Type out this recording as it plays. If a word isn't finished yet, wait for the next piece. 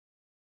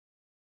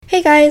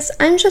Hey guys,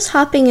 I'm just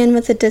hopping in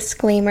with a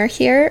disclaimer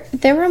here.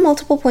 There were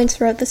multiple points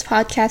throughout this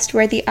podcast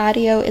where the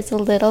audio is a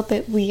little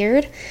bit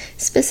weird.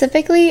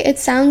 Specifically, it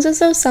sounds as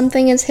though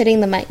something is hitting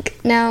the mic.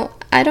 Now,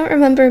 I don't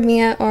remember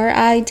Mia or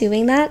I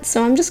doing that,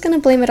 so I'm just gonna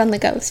blame it on the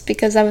ghost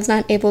because I was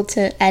not able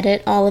to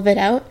edit all of it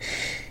out.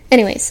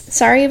 Anyways,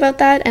 sorry about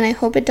that, and I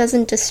hope it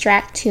doesn't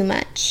distract too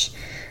much.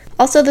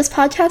 Also, this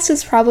podcast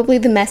is probably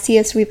the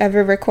messiest we've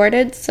ever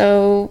recorded,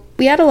 so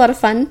we had a lot of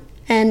fun,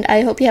 and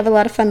I hope you have a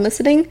lot of fun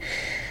listening.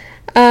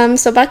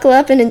 So buckle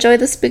up and enjoy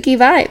the spooky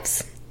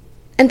vibes.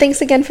 And thanks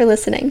again for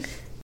listening.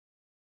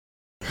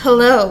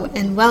 Hello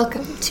and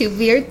welcome to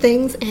Weird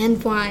Things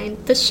and Wine,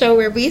 the show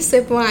where we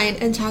sip wine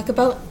and talk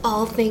about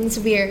all things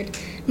weird.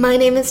 My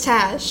name is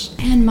Tash.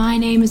 And my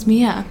name is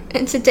Mia.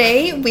 And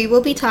today we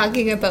will be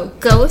talking about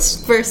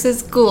ghosts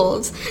versus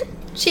ghouls.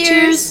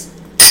 Cheers!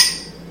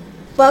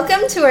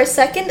 Welcome to our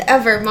second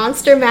ever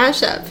monster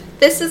mashup.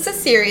 This is a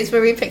series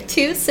where we pick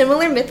two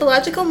similar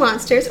mythological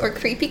monsters or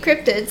creepy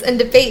cryptids and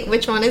debate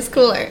which one is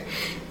cooler.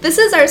 This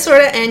is our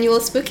sort of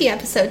annual spooky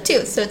episode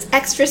too, so it's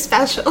extra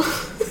special.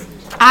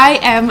 I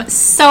am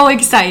so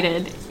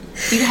excited.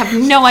 You have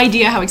no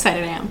idea how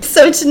excited I am.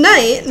 So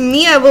tonight,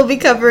 Mia will be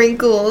covering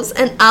ghouls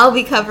and I'll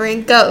be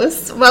covering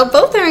ghosts. While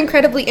both are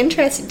incredibly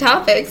interesting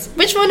topics,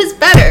 which one is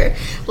better?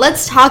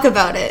 Let's talk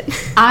about it.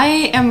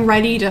 I am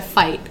ready to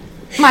fight.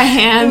 My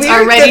hands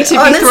are ready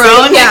to be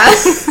thrown.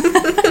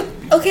 Yeah.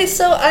 Okay,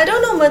 so I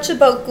don't know much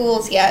about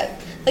ghouls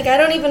yet. Like, I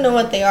don't even know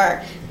what they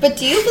are. But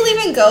do you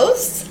believe in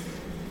ghosts?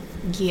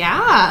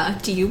 Yeah.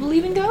 Do you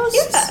believe in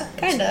ghosts? Yeah,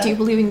 kind of. Do you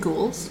believe in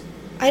ghouls?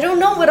 I don't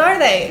know. What are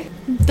they?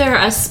 They're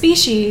a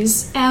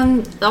species,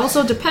 and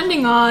also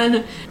depending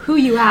on who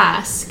you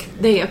ask,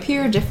 they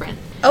appear different.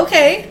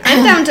 Okay,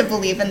 I'm down to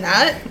believe in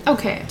that.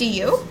 Okay. Do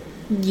you?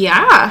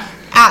 Yeah.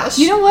 Ash,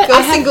 you know what?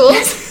 Ghosts and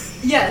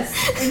ghouls? Yes.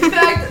 In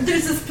fact,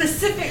 there's a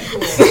specific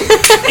ghoul.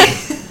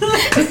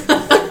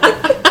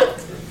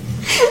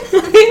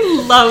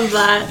 I love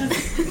that.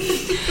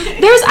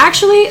 There's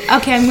actually,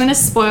 okay, I'm gonna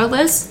spoil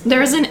this.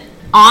 There's an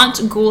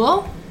Aunt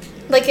Ghoul.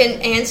 Like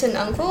an aunt and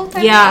uncle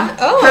type? Yeah.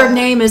 Oh. Her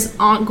name is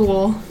Aunt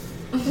Ghoul.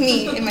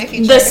 Me in my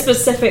future. The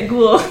specific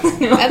ghoul.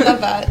 I love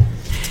that.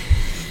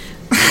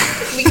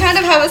 We kind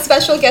of have a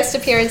special guest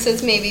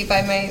appearances maybe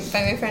by my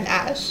friend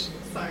Ash.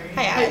 Sorry.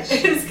 Hi, Ash.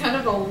 It was kind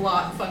of a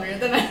lot funnier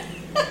than I...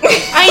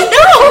 I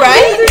know,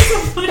 right?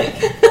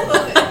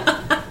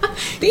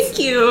 Thank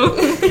you.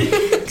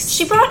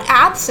 She brought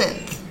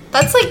absinthe.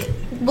 That's like,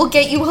 will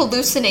get you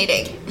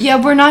hallucinating. Yeah,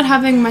 we're not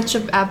having much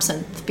of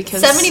absinthe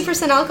because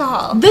 70%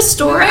 alcohol. this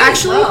store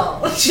actually.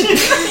 Well.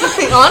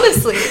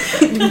 Honestly.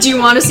 Do you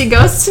want to see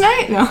ghosts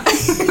tonight? No.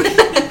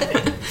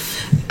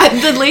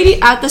 The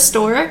lady at the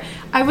store,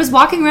 I was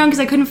walking around because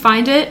I couldn't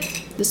find it.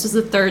 This was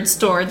the third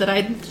store that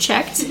I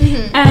checked,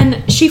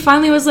 and she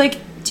finally was like,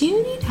 "Do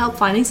you need help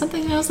finding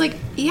something?" And I was like,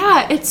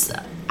 "Yeah, it's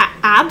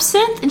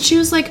absinthe." And she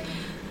was like,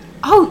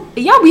 "Oh,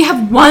 yeah, we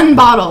have one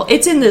bottle.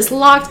 It's in this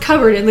locked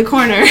cupboard in the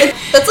corner."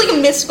 That's like a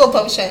mystical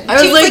potion. I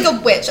was She was like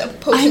a witch, a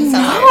potion I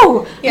seller.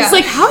 know. Yeah. It's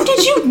like, how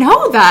did you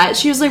know that?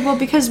 She was like, well,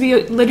 because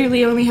we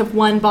literally only have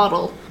one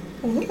bottle.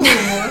 Ooh.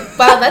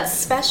 Wow, that's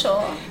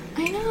special.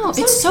 I know.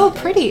 It's so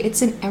pretty.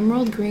 It's an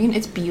emerald green.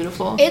 It's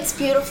beautiful. It's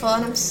beautiful,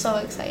 and I'm so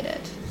excited.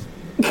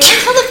 Can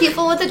you tell the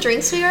people what the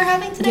drinks we are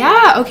having today?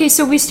 Yeah, okay,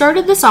 so we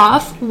started this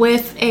off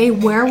with a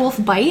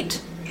werewolf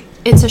bite.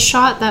 It's a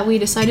shot that we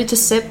decided to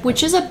sip,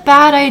 which is a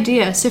bad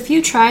idea. So if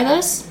you try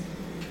this,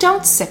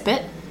 don't sip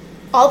it.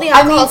 All the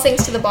alcohol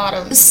sinks to the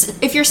bottom.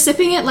 If you're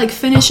sipping it, like,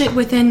 finish it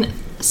within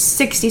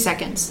 60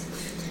 seconds.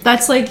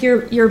 That's like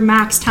your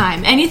max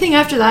time. Anything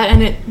after that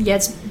and it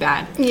gets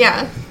bad.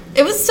 Yeah.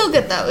 It was still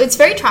good, though. It's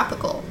very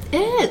tropical. It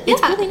is. It's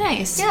Yeah. really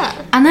nice. Yeah.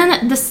 And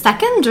then the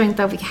second drink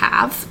that we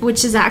have,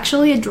 which is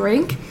actually a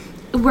drink,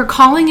 we're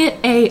calling it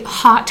a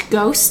hot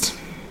ghost.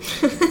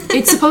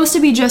 It's supposed to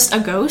be just a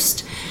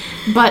ghost,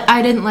 but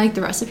I didn't like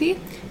the recipe.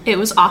 It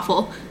was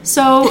awful.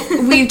 So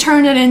we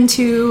turned it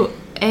into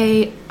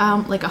a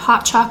like a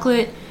hot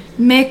chocolate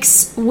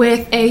mix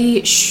with a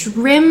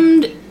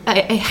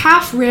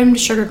half-rimmed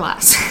sugar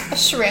glass. A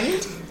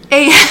shrimmed?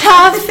 a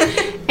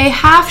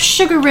half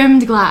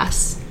sugar-rimmed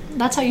glass.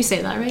 That's how you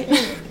say that, right?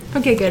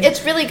 Okay, good.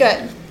 It's really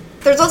good.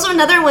 There's also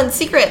another one,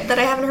 secret, that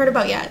I haven't heard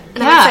about yet.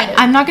 And I'm Yeah, excited.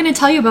 I'm not going to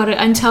tell you about it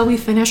until we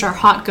finish our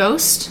hot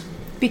ghost,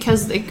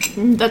 because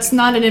that's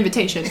not an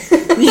invitation.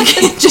 You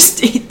can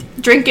just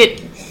drink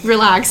it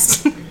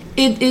relaxed.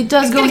 It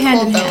does It's go getting hand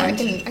cold, in though.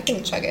 hand. I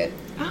can chug it.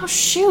 Oh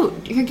shoot,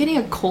 you're getting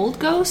a cold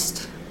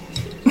ghost?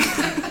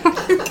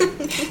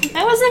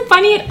 That wasn't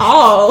funny at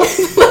all.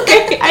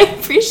 Okay, I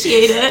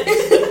appreciate it.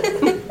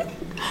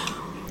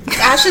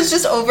 Ash is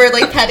just over,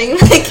 like, petting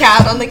the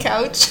cat on the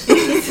couch.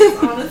 This is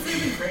honestly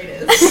the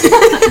greatest.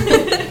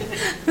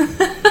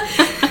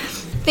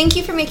 Thank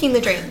you for making the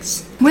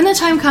drinks. When the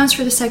time comes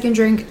for the second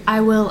drink,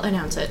 I will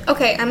announce it.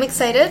 Okay, I'm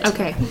excited.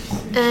 Okay.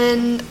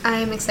 And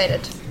I'm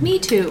excited. Me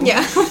too.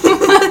 Yeah.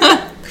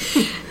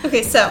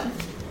 Okay, so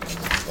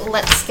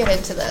let's get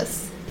into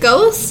this.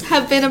 Ghosts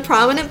have been a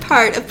prominent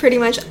part of pretty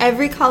much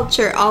every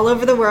culture all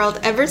over the world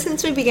ever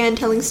since we began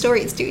telling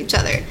stories to each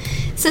other.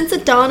 Since the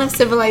dawn of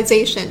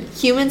civilization,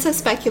 humans have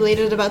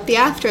speculated about the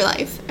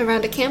afterlife.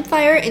 Around a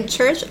campfire, in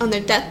church, on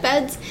their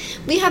deathbeds,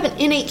 we have an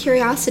innate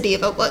curiosity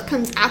about what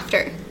comes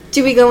after.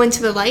 Do we go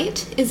into the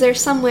light? Is there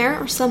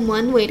somewhere or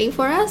someone waiting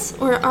for us?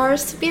 Or are our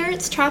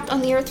spirits trapped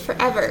on the earth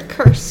forever,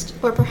 cursed,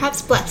 or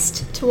perhaps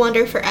blessed, to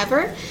wander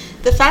forever?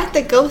 The fact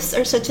that ghosts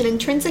are such an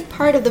intrinsic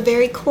part of the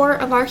very core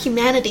of our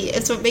humanity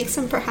is what makes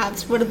them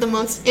perhaps one of the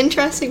most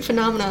interesting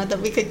phenomena that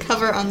we could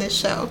cover on this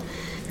show.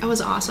 That was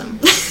awesome.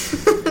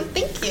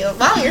 Thank you.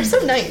 Wow, you're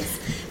so nice.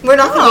 We're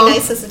not going to be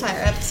nice this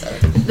entire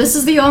episode. This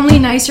is the only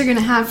nice you're going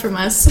to have from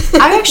us.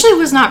 I actually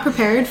was not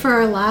prepared for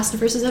our last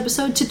Versus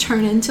episode to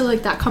turn into,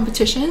 like, that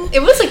competition.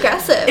 It was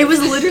aggressive. It was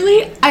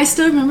literally, I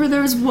still remember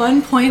there was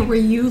one point where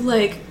you,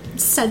 like,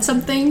 said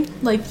something,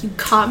 like, you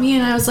caught me,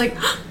 and I was like...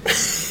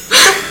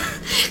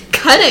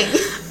 Cutting.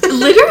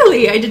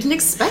 Literally, I didn't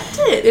expect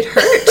it. It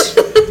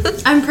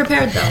hurt. I'm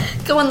prepared, though.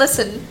 Go and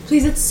listen.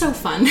 Please, it's so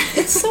fun.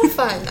 It's so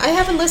fun. I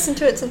haven't listened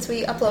to it since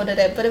we uploaded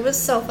it, but it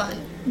was so fun.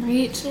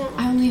 Right? Yeah.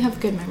 I only have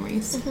good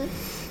memories.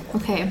 Mm-hmm.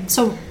 Okay,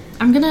 so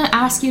I'm gonna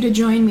ask you to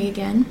join me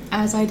again,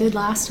 as I did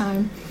last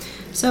time.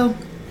 So,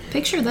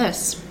 picture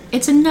this.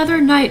 It's another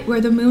night where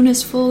the moon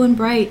is full and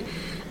bright.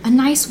 A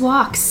nice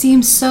walk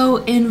seems so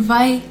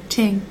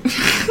inviting.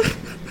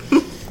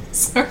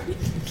 Sorry.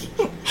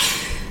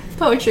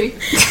 Poetry.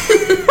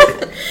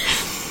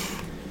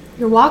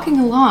 You're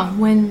walking along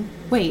when...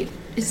 Wait,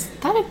 is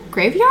that a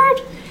graveyard?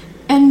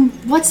 And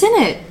what's in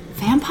it?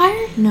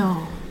 Vampire?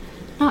 No,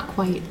 not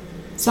quite.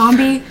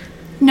 Zombie?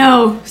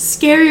 No,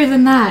 scarier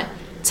than that.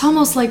 It's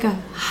almost like a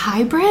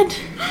hybrid?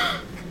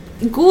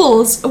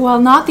 Ghouls,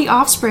 while not the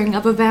offspring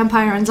of a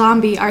vampire and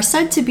zombie, are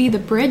said to be the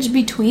bridge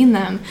between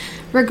them.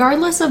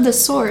 Regardless of the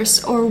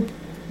source or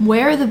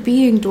where the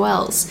being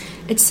dwells,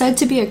 it's said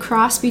to be a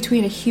cross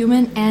between a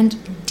human and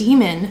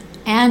demon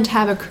and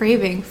have a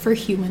craving for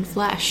human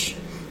flesh.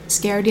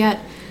 Scared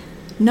yet?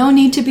 No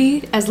need to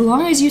be, as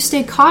long as you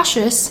stay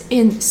cautious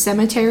in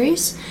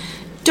cemeteries,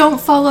 don't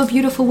follow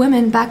beautiful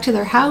women back to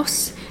their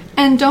house,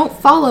 and don't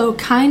follow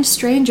kind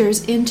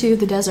strangers into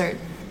the desert.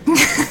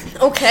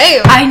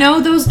 Okay. I know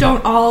those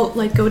don't all,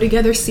 like, go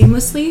together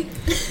seamlessly,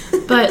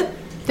 but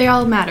they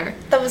all matter.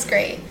 That was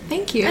great.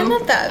 Thank you. I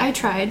love that. I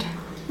tried.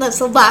 That's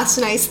the last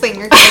nice thing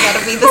you're going to get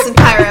of me this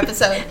entire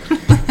episode.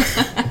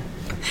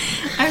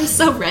 I'm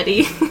so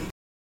ready.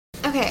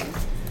 Okay,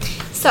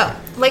 so,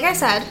 like I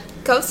said,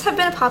 ghosts have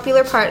been a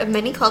popular part of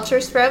many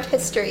cultures throughout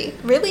history,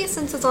 really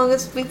since as long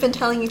as we've been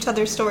telling each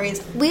other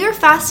stories. We are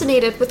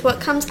fascinated with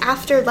what comes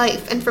after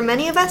life, and for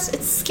many of us,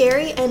 it's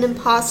scary and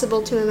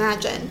impossible to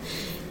imagine.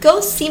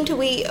 Ghosts seem to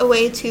be a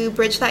way to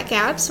bridge that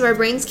gap so our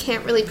brains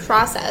can't really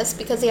process,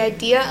 because the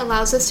idea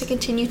allows us to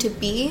continue to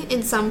be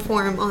in some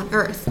form on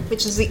Earth,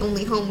 which is the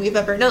only home we've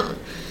ever known.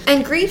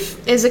 And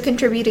grief is a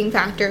contributing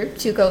factor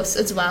to ghosts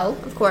as well,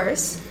 of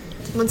course.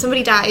 When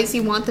somebody dies,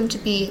 you want them to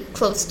be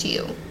close to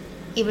you,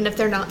 even if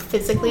they're not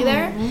physically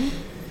there.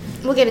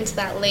 We'll get into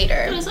that later.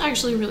 That is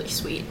actually really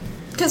sweet.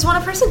 Because when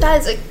a person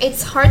dies,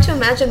 it's hard to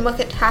imagine what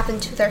could happen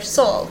to their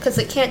soul, because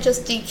it can't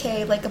just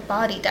decay like a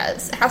body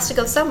does. It has to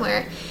go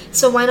somewhere,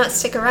 so why not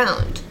stick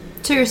around?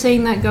 So you're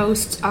saying that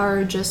ghosts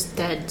are just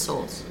dead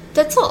souls?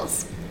 Dead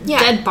souls. Yeah.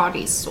 Dead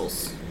bodies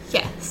souls.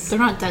 Yes. They're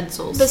not dead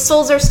souls. The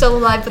souls are still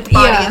alive, but the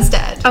body is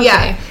dead.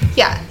 Okay.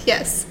 Yeah,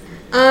 yes.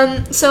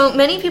 So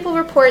many people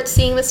report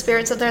seeing the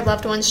spirits of their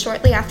loved ones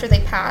shortly after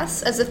they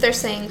pass, as if they're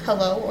saying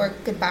hello or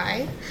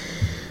goodbye.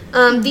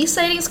 These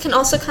sightings can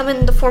also come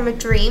in the form of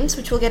dreams,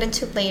 which we'll get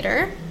into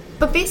later.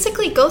 But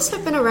basically, ghosts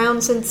have been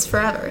around since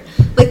forever.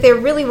 Like, they're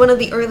really one of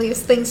the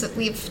earliest things that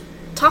we've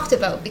talked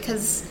about,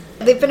 because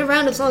they've been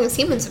around as long as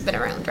humans have been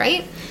around,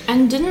 right?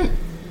 And didn't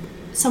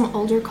some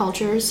older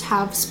cultures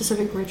have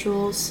specific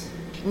rituals?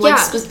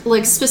 Yeah.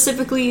 Like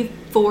specifically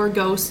for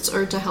ghosts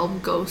or to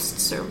help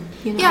ghosts, or,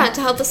 you know? Yeah,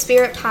 to help the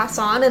spirit pass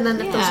on, and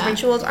then if Yeah. those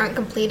rituals aren't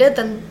completed,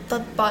 then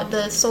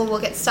the soul will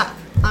get stuck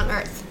on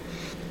Earth.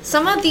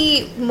 Some of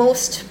the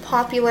most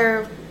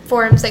popular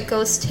forms that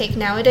ghosts take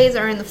nowadays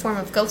are in the form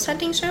of ghost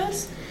hunting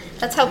shows.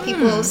 That's how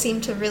people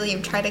seem to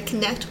really try to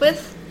connect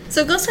with.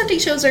 So ghost hunting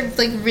shows are,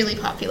 like, really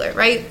popular,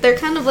 right? They're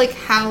kind of like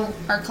how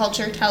our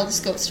culture tells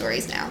ghost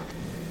stories now.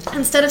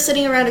 Instead of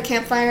sitting around a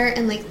campfire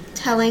and, like,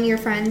 telling your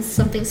friends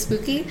something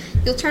spooky,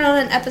 you'll turn on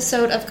an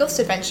episode of Ghost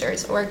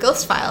Adventures or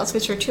Ghost Files,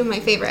 which are two of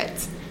my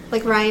favorites.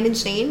 Like Ryan and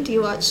Shane, do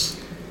you watch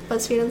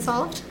BuzzFeed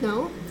Unsolved?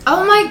 No?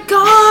 Oh my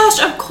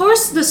gosh, of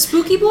course, the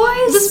Spooky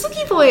Boys? The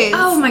Spooky Boys!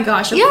 Oh my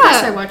gosh, of Yeah.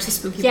 course I watch the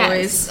Spooky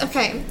Yes. Boys.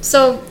 Okay,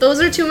 so those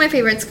are two of my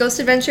favorites, Ghost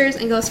Adventures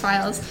and Ghost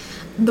Files.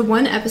 The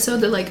one episode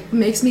that, like,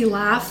 makes me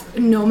laugh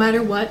no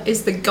matter what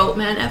is the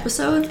Goatman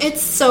episode.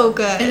 It's so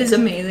good. It is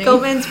amazing.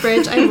 Goatman's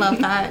Bridge, I love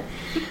that.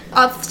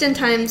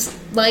 Oftentimes,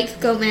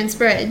 like Goatman's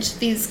Bridge,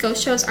 these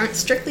ghost shows aren't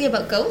strictly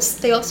about ghosts,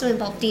 they also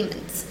involve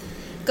demons.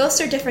 Ghosts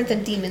are different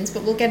than demons,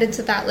 but we'll get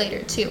into that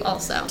later too,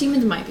 also.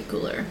 Demons might be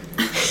cooler.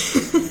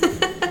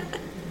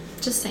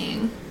 Just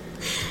saying.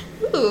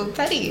 Ooh,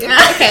 Betty.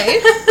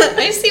 Okay.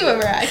 I see where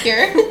we're at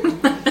here.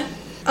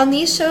 On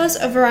these shows,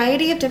 a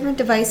variety of different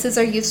devices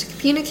are used to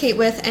communicate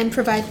with and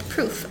provide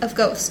proof of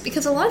ghosts.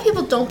 Because a lot of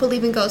people don't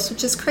believe in ghosts,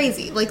 which is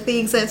crazy. Like, they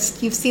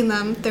exist. You've seen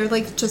them. They're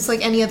like just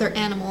like any other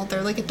animal.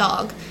 They're like a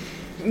dog.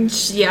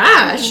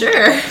 Yeah,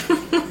 sure.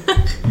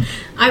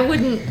 I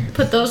wouldn't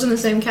put those in the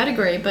same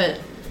category, but...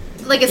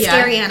 Like a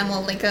scary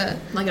animal, like a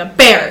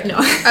bear. No.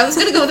 I was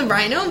going to go with a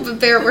rhino, but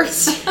bear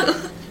works too.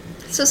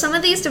 So some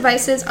of these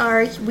devices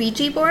are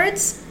Ouija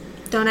boards.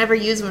 Don't ever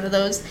use one of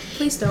those.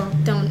 Please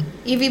don't. Don't.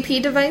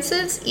 EVP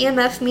devices,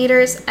 EMF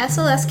meters,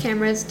 SLS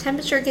cameras,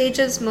 temperature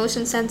gauges,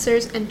 motion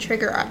sensors, and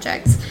trigger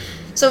objects.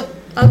 So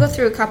I'll go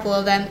through a couple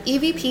of them.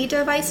 EVP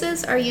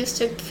devices are used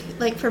to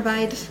like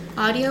provide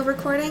audio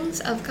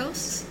recordings of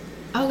ghosts.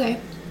 Okay.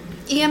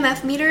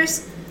 EMF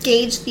meters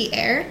gauge the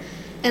air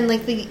and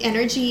like the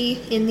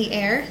energy in the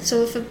air.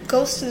 So if a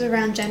ghost is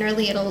around,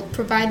 generally it'll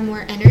provide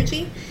more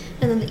energy,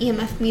 and then the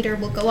EMF meter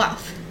will go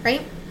off,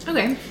 right?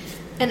 Okay.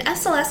 And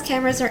SLS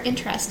cameras are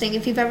interesting.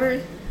 If you've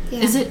ever... Yeah.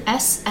 Is it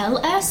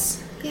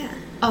SLS? Yeah.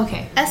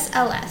 Okay.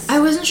 SLS. I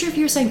wasn't sure if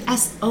you were saying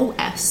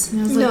SOS.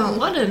 And I was like, No.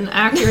 what an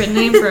accurate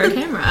name for a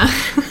camera.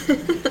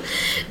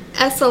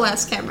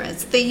 SLS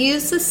cameras. They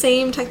use the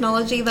same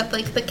technology that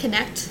like the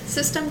Kinect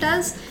system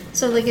does.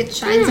 So like it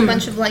shines a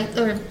bunch of light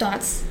or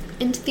dots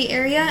into the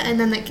area, and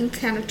then it can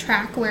kind of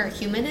track where a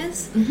human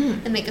is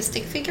and make a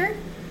stick figure.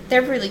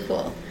 They're really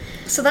cool.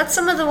 So that's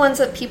some of the ones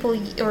that people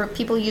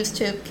use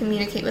to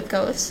communicate with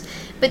ghosts.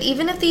 But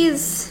even if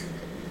these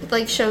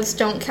like shows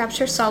don't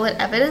capture solid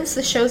evidence,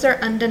 the shows are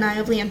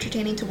undeniably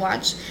entertaining to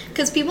watch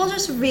because people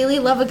just really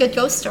love a good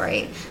ghost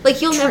story.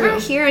 Like you'll never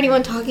hear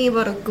anyone talking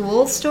about a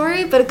ghoul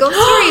story, but a ghost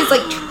story is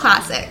like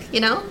classic,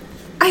 you know?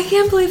 I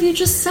can't believe you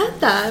just said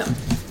that.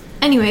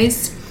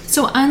 Anyways,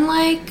 so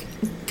unlike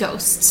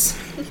ghosts,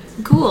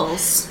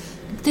 ghouls,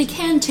 they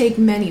can take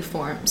many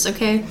forms,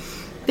 okay?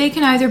 They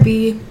can either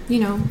be,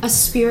 a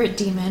spirit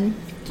demon,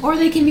 or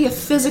they can be a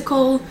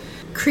physical,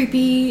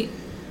 creepy,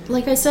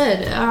 like I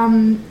said,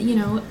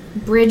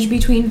 bridge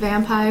between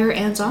vampire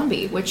and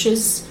zombie, which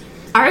is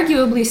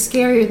arguably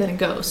scarier than a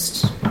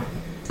ghost.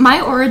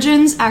 My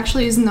origins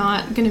actually is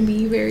not going to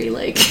be very,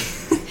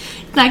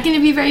 not going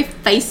to be very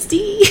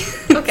feisty.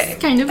 Okay.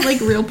 Kind of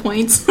like real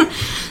points.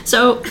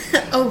 So.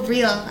 Oh,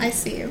 real. I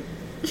see you.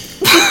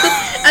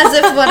 As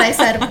if what I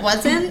said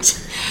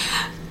wasn't.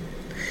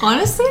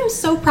 Honestly, I'm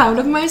so proud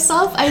of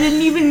myself. I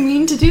didn't even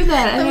mean to do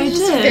that, and I did. That was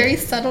just a very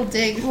subtle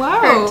dig.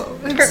 Wow,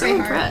 I'm so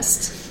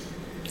impressed.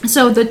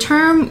 So the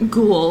term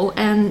ghoul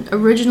and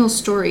original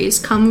stories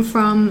come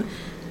from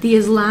the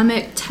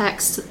Islamic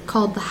text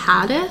called the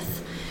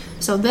Hadith.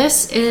 So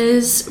this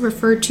is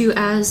referred to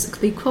as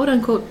the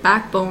quote-unquote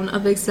backbone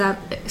of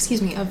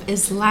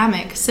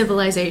Islamic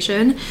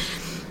civilization,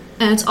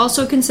 and it's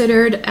also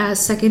considered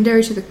as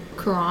secondary to the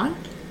Quran.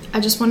 I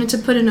just wanted to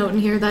put a note in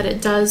here that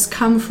it does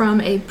come from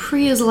a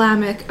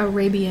pre-Islamic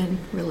Arabian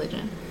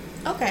religion.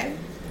 Okay.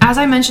 As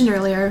I mentioned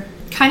earlier,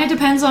 kind of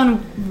depends on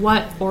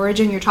what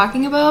origin you're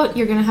talking about,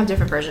 you're going to have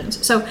different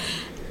versions. So,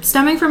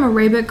 stemming from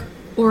Arabic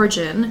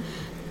origin,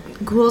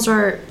 ghouls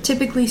are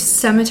typically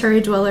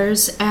cemetery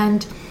dwellers,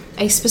 and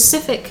a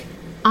specific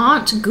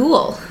Aunt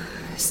Ghoul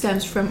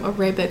stems from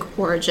Arabic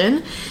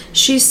origin.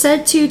 She's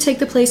said to take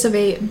the place of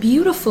a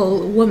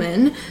beautiful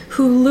woman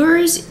who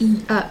lures,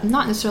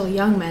 not necessarily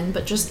young men,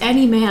 but just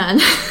any man,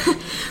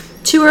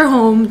 to her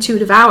home to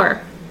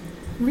devour.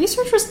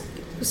 Research was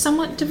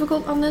somewhat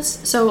difficult on this,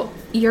 so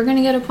you're going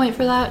to get a point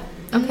for that,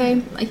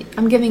 okay?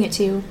 I'm giving it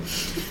to you.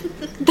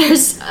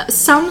 There's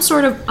some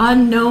sort of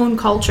unknown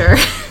culture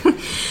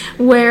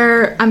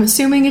where I'm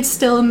assuming it's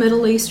still a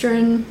Middle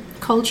Eastern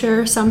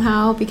culture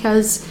somehow,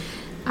 because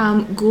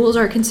ghouls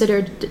are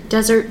considered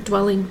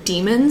desert-dwelling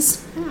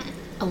demons.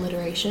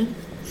 Alliteration.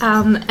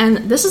 And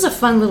this is a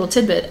fun little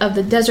tidbit of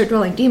the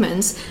desert-dwelling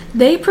demons.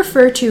 They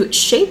prefer to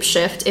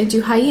shapeshift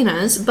into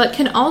hyenas, but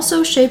can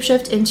also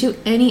shapeshift into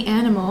any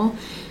animal.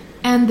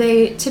 And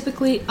they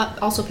typically,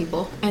 also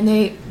people,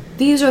 and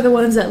these are the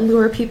ones that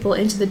lure people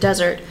into the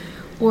desert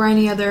or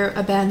any other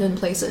abandoned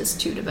places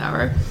to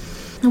devour.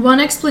 One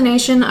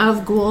explanation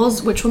of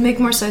ghouls, which will make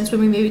more sense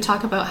when we maybe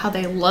talk about how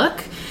they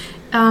look,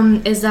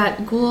 is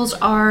that ghouls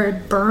are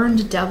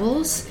burned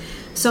devils.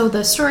 So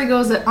the story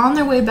goes that on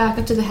their way back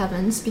up to the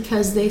heavens,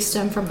 because they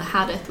stem from the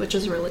Hadith, which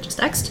is a religious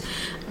text,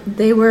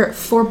 they were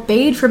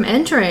forbade from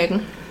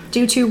entering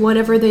due to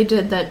whatever they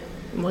did that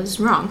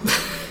was wrong.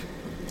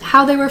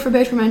 How they were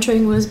forbade from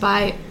entering was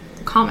by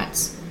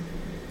comets.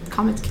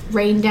 Comets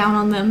rained down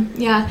on them,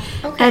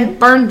 and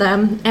burned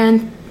them,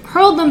 and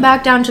hurled them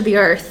back down to the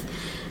earth.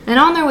 And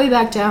on their way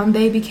back down,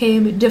 they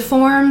became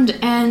deformed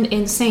and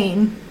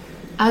insane,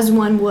 as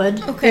one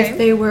would if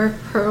they were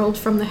hurled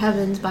from the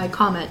heavens by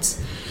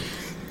comets.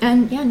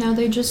 And now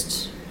they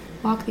just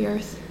walk the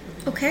earth.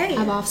 Okay.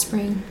 Have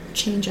offspring,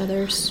 change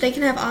others. They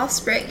can have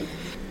offspring.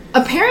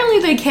 Apparently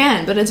they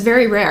can, but it's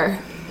very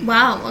rare.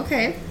 Wow,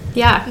 okay.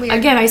 Yeah. Weird.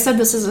 Again, I said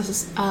this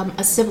is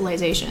a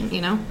civilization,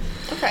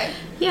 Okay.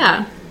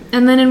 Yeah.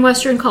 And then in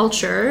Western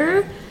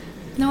culture,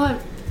 you know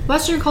what?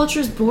 Western culture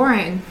is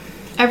boring.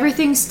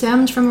 everything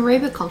stemmed from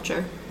Arabic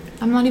culture.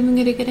 I'm not even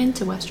going to get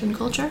into Western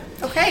culture.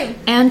 Okay.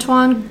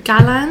 Antoine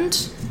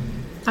Galland.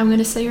 I'm going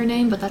to say your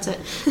name, but that's it.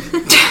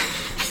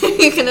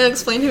 You're going to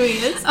explain who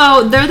he is?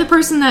 Oh, they're the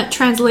person that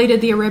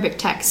translated the Arabic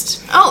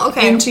text. Oh,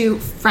 okay. Into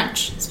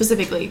French,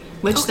 specifically,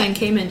 which then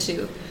came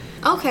into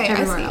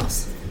everywhere I see.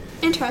 else.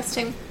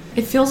 Interesting.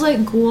 It feels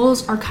like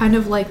ghouls are kind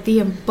of like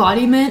the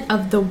embodiment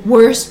of the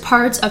worst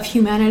parts of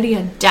humanity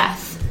and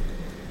death.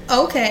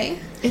 Okay.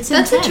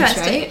 That's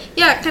interesting. Right?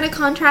 Yeah, it kind of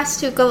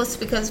contrasts to ghosts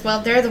because,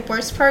 well, they're the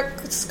worst part.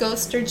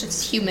 Ghosts are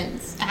just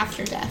humans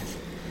after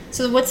death.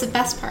 So what's the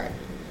best part?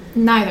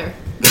 Neither.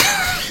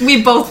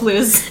 We both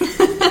lose.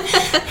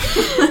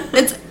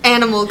 It's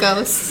animal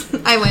ghosts.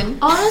 I win.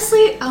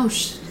 Honestly,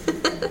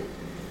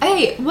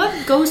 hey,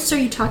 what ghosts are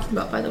you talking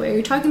about, by the way? Are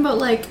you talking about,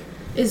 like,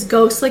 is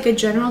ghost, like, a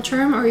general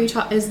term, or are you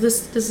does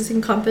this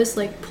encompass,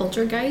 like,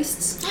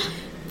 poltergeists?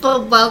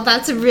 Well,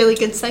 that's a really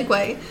good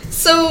segue.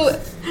 So,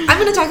 I'm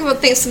going to talk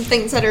about some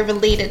things that are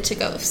related to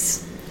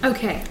ghosts.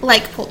 Okay.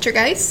 Like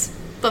poltergeists.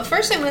 But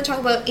first I'm going to talk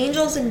about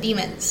angels and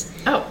demons.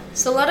 Oh.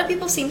 So a lot of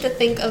people seem to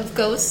think of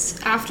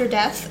ghosts after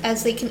death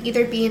as they can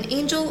either be an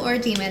angel or a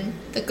demon,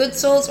 the good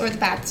souls or the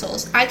bad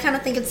souls. I kind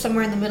of think it's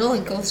somewhere in the middle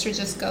and ghosts are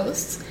just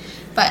ghosts.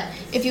 But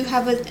if you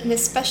have an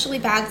especially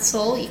bad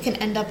soul, you can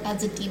end up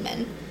as a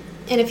demon.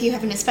 And if you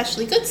have an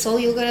especially good soul,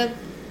 you're going to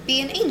be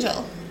an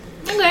angel.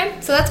 Okay.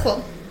 So that's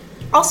cool.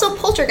 Also,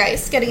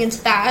 poltergeists, getting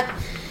into that.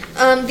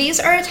 These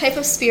are a type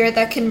of spirit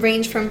that can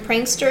range from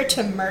prankster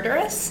to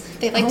murderous.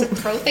 They like to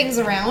throw things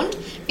around.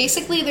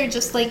 Basically, they're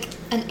just like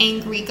an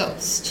angry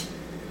ghost.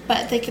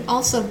 But they can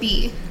also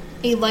be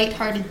a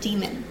lighthearted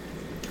demon.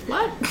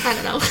 What? I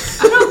don't know.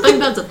 I don't think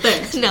that's a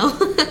thing. No.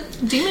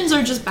 Demons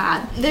are just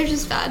bad. They're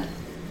just bad.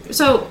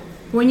 So,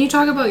 when you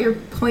talk about your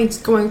points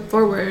going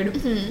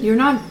forward, you're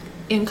not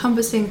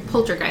encompassing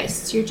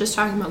poltergeists. You're just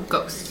talking about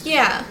ghosts.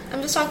 Yeah,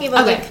 I'm just talking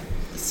about, like,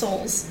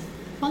 souls.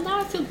 Well, now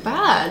I feel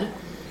bad.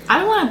 I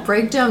don't want to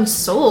break down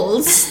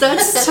souls.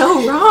 That's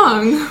so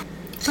wrong.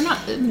 We're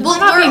not.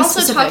 We're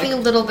also talking a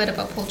little bit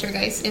about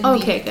poltergeists.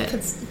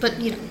 Good. But,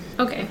 you know.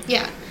 Okay.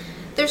 Yeah.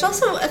 There's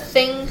also a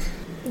thing.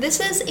 This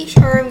is a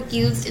term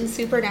used in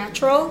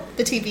Supernatural,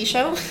 the TV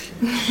show.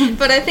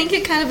 But I think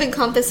it kind of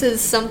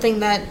encompasses something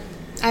that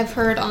I've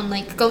heard on,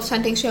 like, ghost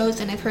hunting shows,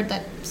 and I've heard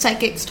that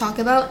psychics talk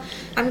about.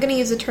 I'm going to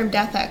use the term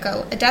death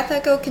echo. A death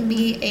echo can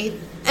be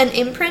an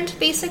imprint,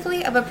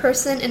 basically, of a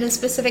person in a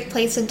specific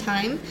place and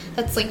time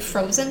that's, like,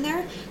 frozen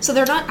there. So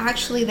they're not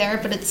actually there,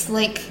 but it's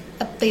like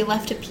they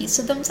left a piece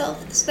of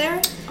themselves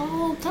there.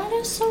 Oh, that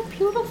is so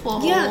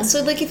beautiful. Yeah,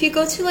 so, like, if you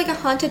go to, like, a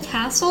haunted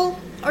castle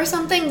or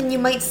something, then you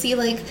might see,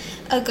 like,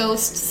 a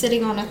ghost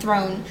sitting on a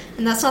throne,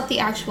 and that's not the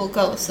actual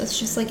ghost. That's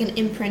just, like, an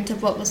imprint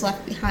of what was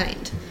left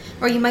behind.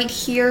 Or you might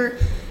hear,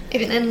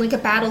 in, like, a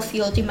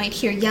battlefield, you might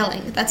hear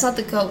yelling. That's not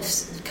the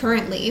ghost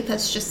currently.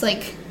 That's just,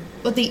 like,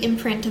 the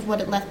imprint of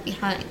what it left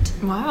behind.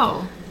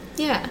 Wow.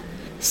 Yeah.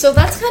 So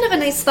that's kind of a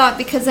nice thought,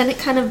 because then it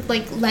kind of,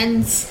 like,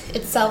 lends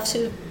itself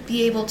to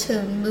be able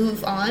to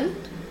move on.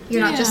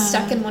 You're not just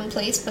stuck in one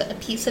place, but a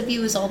piece of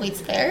you is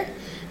always there.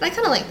 And I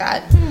kind of like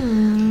that.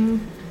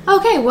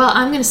 Okay, well,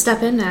 I'm going to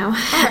step in now.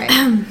 All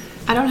right.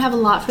 I don't have a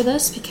lot for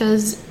this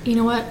because, you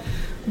know what?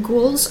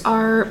 Ghouls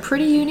are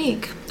pretty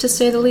unique, to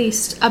say the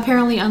least.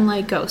 Apparently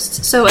unlike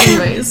ghosts. So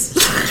anyways.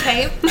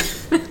 Okay.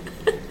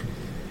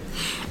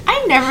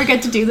 I never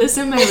get to do this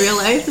in my real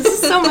life. This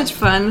is so much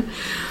fun.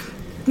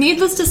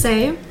 Needless to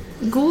say,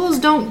 ghouls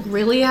don't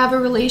really have a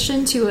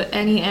relation to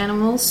any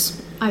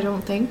animals, I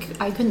don't think.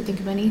 I couldn't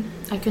think of any.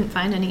 I couldn't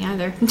find any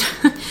either.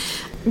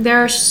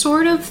 There are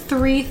sort of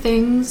three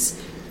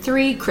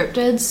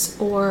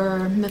cryptids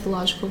or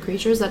mythological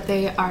creatures that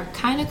they are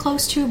kind of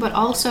close to, but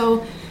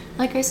also,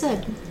 like I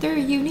said, they're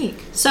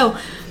unique. So,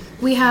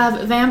 we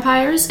have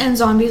vampires and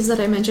zombies that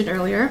I mentioned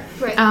earlier.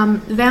 Right.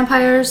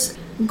 Vampires,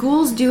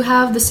 ghouls do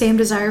have the same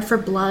desire for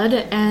blood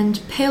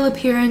and pale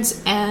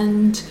appearance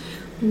and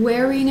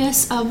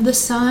wariness of the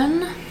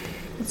sun.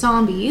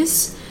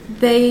 Zombies,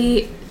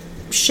 they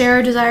share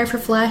a desire for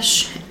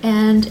flesh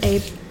and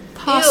a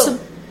possible...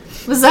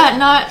 Was that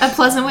not a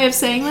pleasant way of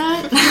saying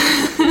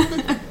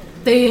that?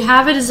 They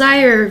have a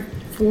desire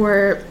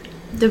for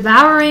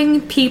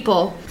devouring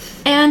people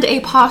and a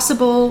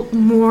possible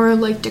more,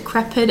 like,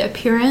 decrepit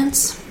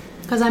appearance.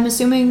 Because I'm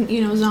assuming,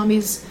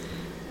 zombies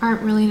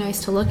aren't really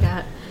nice to look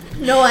at.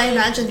 No, I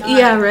imagine not.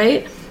 Yeah,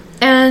 right?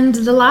 And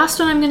the last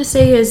one I'm going to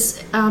say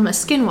is a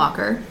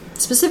skinwalker.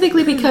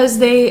 Specifically because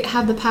they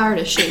have the power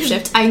to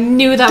shapeshift. I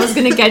knew that was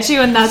going to get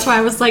you, and that's why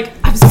I was like,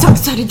 I'm so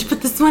excited to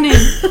put this one in.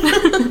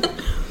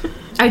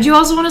 I do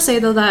also want to say,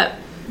 though, that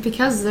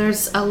because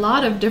there's a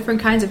lot of different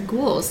kinds of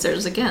ghouls,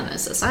 there's, again, a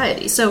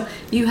society. So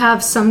you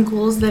have some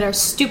ghouls that are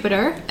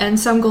stupider, and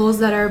some ghouls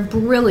that are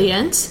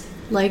brilliant,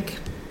 like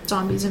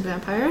zombies and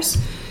vampires.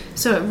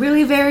 So it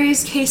really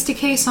varies case to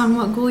case on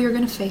what ghoul you're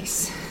going to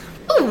face.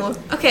 Ooh,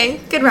 okay,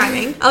 good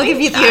rhyming. I'll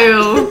give you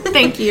that.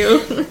 Thank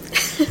you.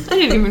 I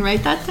didn't even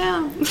write that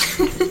down.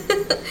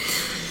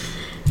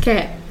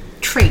 Okay,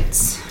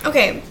 traits.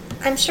 Okay,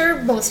 I'm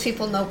sure most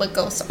people know what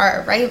ghosts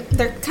are, right?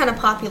 They're kind of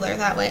popular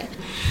that way.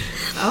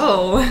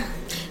 Oh.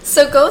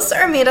 So ghosts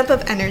are made up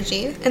of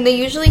energy, and they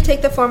usually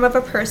take the form of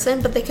a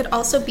person, but they could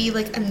also be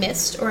like a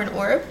mist or an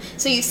orb.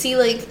 So you see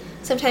like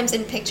sometimes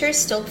in pictures,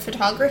 still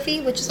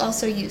photography, which is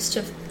also used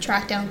to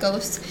track down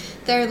ghosts.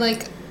 They're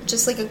like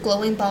just like a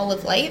glowing ball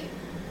of light.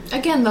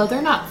 Again, though,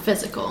 they're not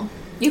physical.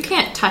 You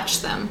can't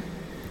touch them.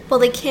 Well,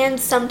 they can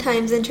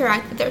sometimes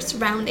interact with their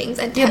surroundings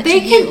and touch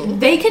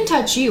They can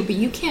touch you, but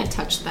you can't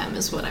touch them,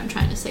 is what I'm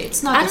trying to say.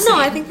 It's not I don't know,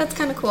 I think that's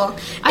kind of cool.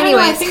 I don't know,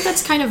 I think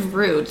that's kind of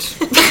rude.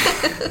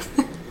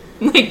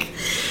 Like,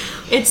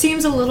 it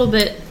seems a little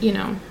bit,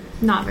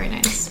 not very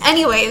nice.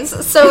 Anyways,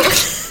 so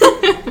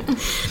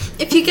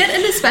if you get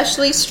an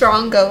especially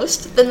strong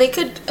ghost, then they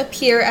could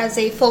appear as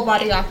a full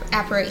body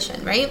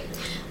apparition, right?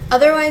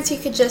 Otherwise, you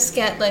could just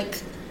get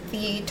like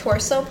the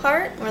torso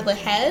part or the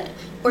head,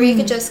 or you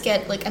could just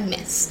get like a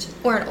mist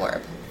or an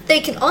orb.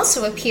 They can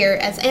also appear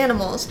as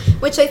animals,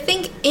 which I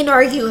think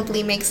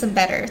inarguably makes them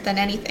better than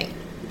anything.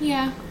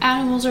 Yeah,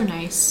 animals are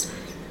nice.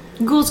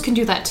 Ghouls can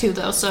do that too,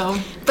 though, so...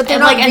 But they're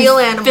not real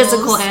animals.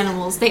 Physical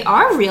animals. They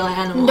are real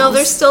animals. No,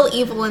 they're still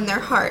evil in their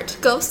heart.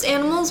 Ghost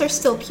animals are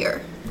still pure.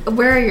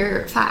 Where are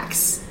your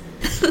facts?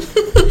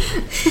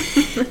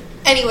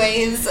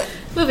 Anyways...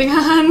 Moving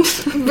on.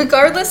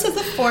 Regardless of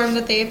the form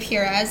that they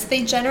appear as,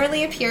 they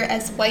generally appear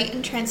as white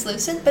and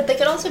translucent, but they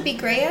could also be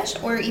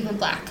grayish or even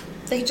black.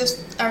 They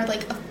just are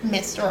like a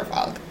mist or a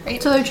fog,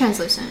 right? So they're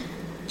translucent.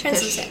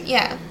 Translucent,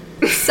 yeah.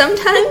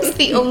 Sometimes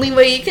the only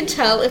way you can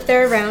tell if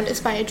they're around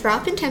is by a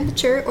drop in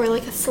temperature or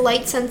like a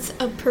slight sense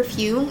of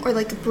perfume or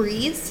like a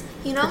breeze,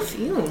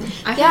 Perfume?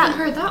 I haven't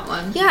heard that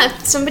one. Yeah,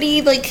 if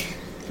somebody like,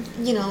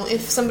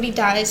 if somebody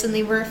dies and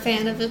they were a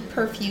fan of a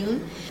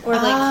perfume or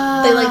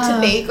like they like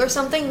to bake or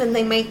something, then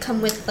they might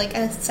come with like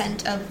a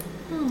scent of,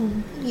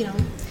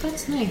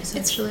 That's nice,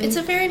 actually. It's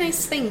a very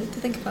nice thing to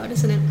think about,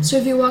 isn't it? So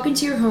if you walk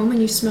into your home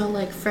and you smell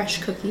like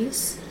fresh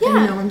cookies, yeah,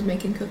 and no one's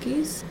making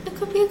cookies, it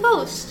could be a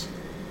ghost.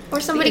 Or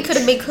somebody could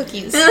have made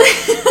cookies.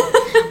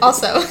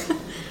 Also.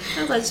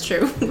 Oh, that's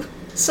true.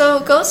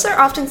 So ghosts are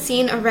often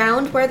seen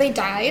around where they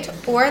died,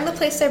 or in the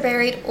place they're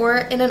buried, or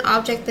in an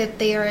object that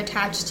they are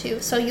attached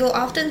to. So you'll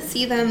often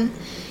see them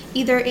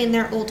either in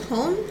their old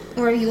home,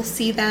 or you'll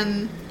see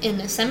them in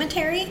a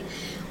cemetery,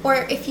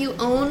 or if you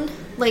own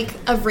like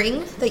a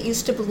ring that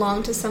used to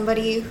belong to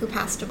somebody who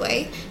passed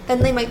away,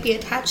 then they might be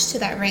attached to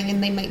that ring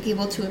and they might be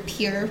able to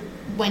appear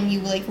when you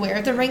like wear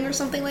the ring or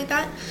something like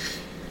that.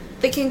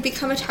 They can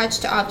become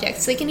attached to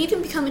objects. They can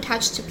even become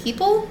attached to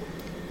people,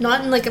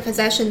 not in like a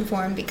possession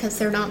form, because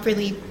they're not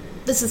really.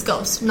 This is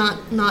ghosts,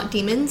 not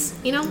demons.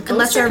 Ghosts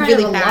unless they're are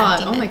really kind of a bad lot.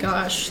 demon. Oh my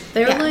gosh,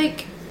 they're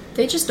like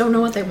they just don't know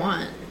what they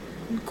want.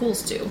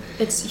 Ghouls do.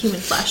 It's human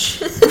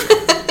flesh.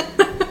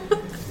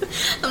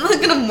 I'm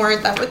not gonna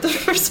mourn that with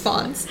the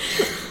response.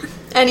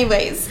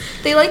 Anyways,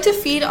 they like to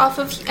feed off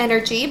of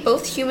energy,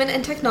 both human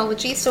and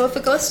technology, so if a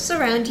ghost is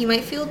around, you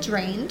might feel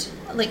drained,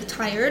 like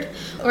tired,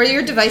 or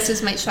your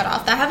devices might shut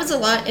off. That happens a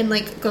lot in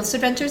like Ghost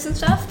Adventures and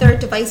stuff. Their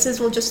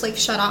devices will just like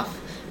shut off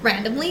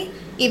randomly,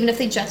 even if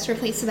they just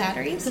replace the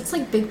batteries. It's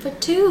like Bigfoot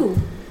 2.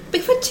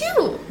 Bigfoot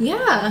 2!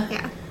 Yeah.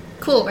 Yeah.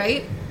 Cool,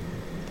 right?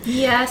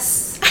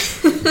 Yes.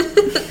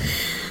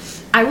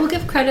 I will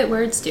give credit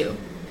where it's due.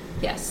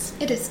 Yes.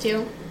 It is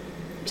too.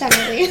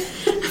 Generally.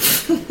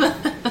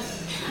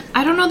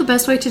 I don't know the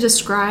best way to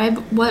describe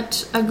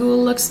what a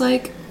ghoul looks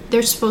like.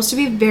 They're supposed to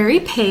be very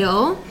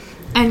pale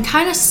and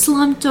kind of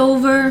slumped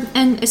over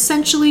and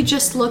essentially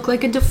just look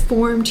like a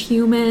deformed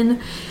human.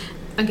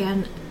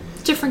 Again,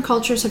 different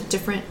cultures have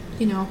different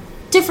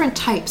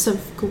types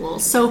of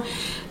ghouls. So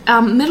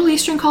Middle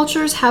Eastern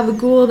cultures have a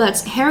ghoul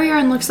that's hairier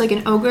and looks like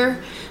an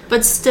ogre,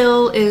 but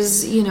still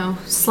is,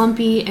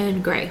 slumpy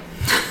and gray.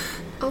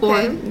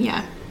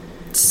 Okay.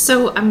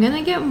 So I'm going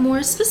to get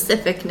more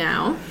specific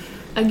now.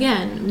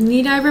 Again,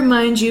 need I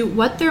remind you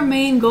what their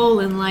main goal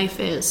in life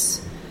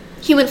is?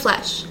 Human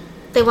flesh.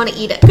 They want to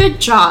eat it.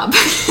 Good job.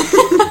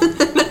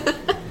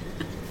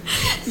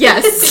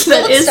 Yes,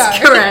 that is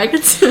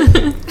correct.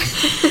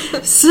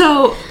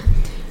 So,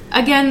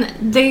 again,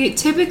 they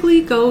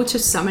typically go to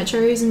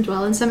cemeteries and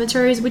dwell in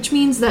cemeteries, which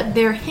means that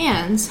their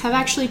hands have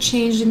actually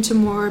changed into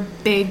more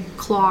big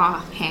claw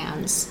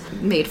hands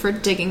made for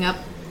digging up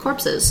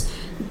corpses.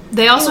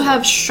 They also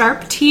have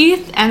sharp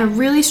teeth and a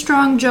really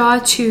strong jaw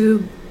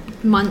to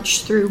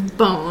munch through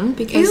bone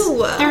because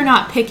they're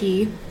not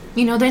picky.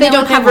 They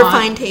don't have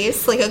refined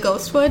taste like a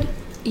ghost would.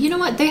 You know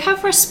what? They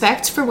have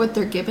respect for what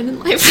they're given in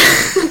life.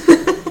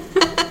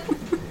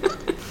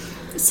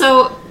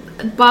 So,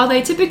 while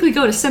they typically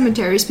go to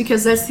cemeteries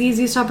because that's the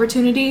easiest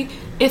opportunity,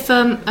 if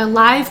a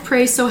live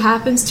prey so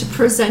happens to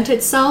present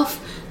itself,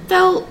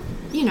 they'll,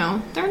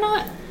 they're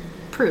not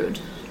prude.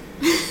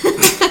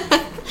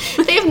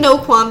 They have no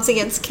qualms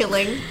against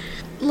killing.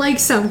 Like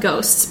some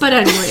ghosts, but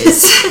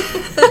anyways.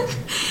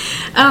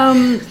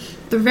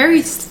 They're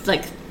very,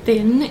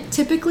 thin,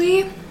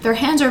 typically. Their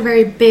hands are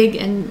very big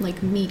and,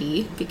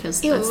 meaty,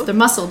 because that's the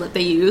muscle that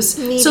they use.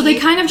 Meaty. So they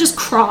kind of just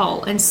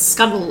crawl and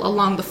scuttle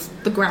along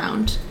the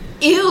ground.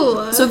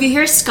 Ew. So if you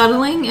hear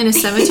scuttling in a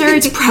cemetery,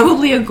 it's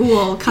probably a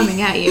ghoul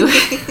coming at you.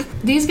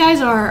 These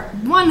guys are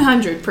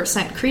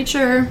 100%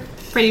 creature,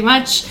 pretty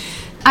much.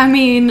 I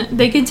mean,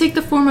 they can take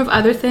the form of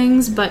other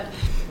things, but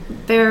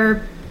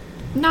they're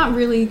not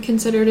really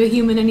considered a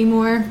human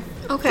anymore.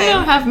 Okay. They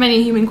don't have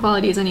many human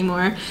qualities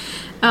anymore.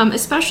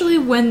 Especially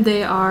when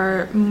they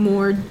are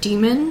more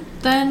demon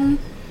than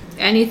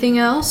anything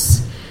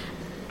else.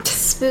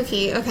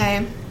 Spooky,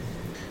 okay.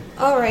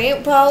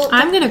 Alright, well...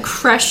 I'm gonna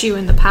crush you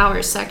in the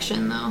powers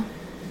section, though.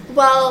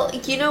 Well,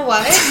 you know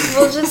what?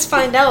 We'll just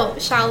find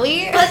out, shall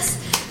we? Let's.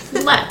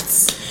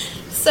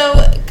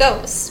 So,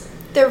 ghosts.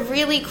 They're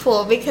really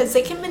cool because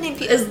they can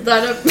manipulate... Is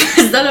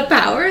that a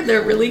power?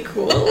 They're really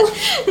cool.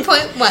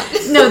 Point one.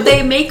 No,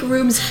 they make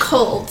rooms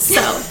cold,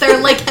 so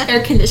they're like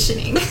air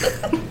conditioning.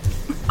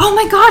 Oh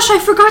my gosh, I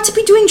forgot to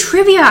be doing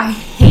trivia. I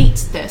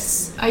hate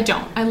this. I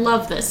don't. I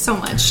love this so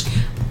much.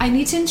 I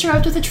need to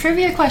interrupt with a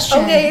trivia question.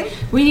 Okay.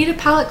 We need a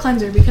palate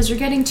cleanser because you're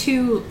getting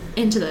too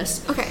into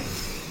this. Okay.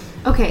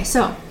 Okay,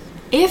 so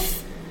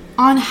if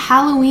on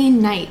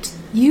Halloween night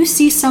you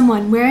see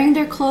someone wearing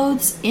their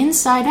clothes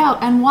inside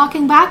out and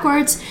walking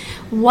backwards,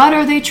 what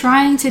are they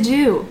trying to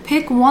do?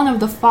 Pick one of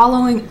the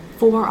following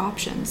 4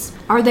 options.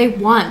 Are they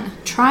 1,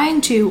 trying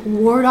to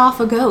ward off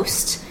a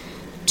ghost?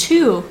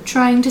 2,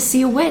 trying to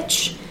see a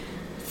witch?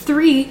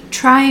 3,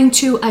 trying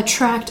to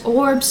attract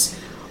orbs?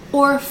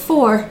 Or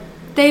 4,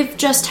 they've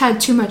just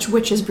had too much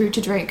witch's brew to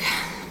drink?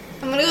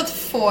 I'm gonna go with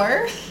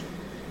 4.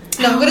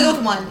 No, I'm gonna go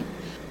with 1.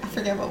 I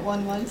forget what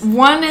 1 was.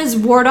 1 is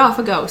ward off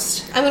a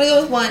ghost. I'm gonna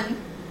go with 1.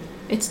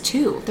 It's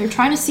 2. They're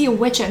trying to see a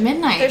witch at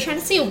midnight. They're trying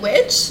to see a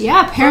witch?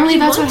 Yeah, apparently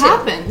Why would that's you what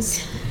want to?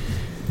 happens.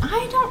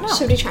 I don't know.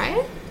 Should we try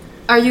it?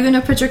 Are you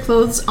gonna put your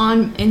clothes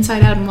on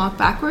inside out and walk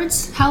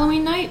backwards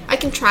Halloween night? I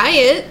can try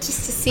it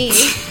just to see.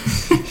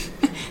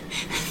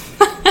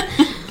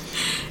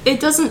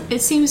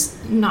 It seems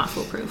not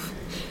foolproof.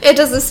 It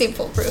doesn't seem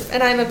foolproof,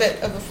 and I'm a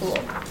bit of a fool,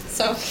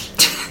 so.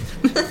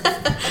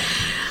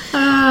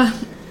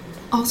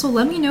 Also,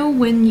 let me know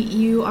when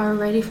you are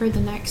ready for the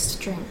next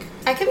drink.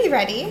 I can be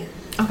ready.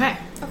 Okay.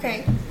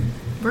 Okay.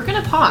 We're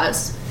gonna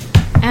pause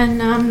and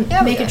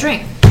make a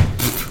drink.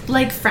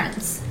 Like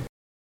friends.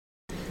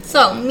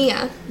 So,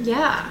 Mia,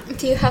 Yeah.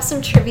 do you have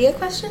some trivia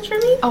questions for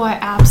me? Oh, I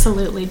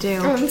absolutely do.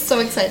 Oh, I'm so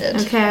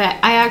excited. Okay,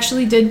 I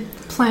actually did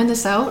plan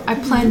this out. I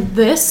planned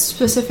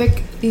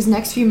these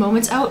next few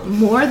moments out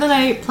more than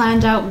I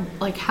planned out,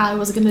 like, how I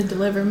was going to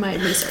deliver my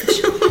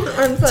research,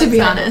 I'm so to be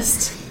excited.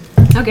 honest.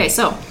 Okay,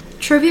 so,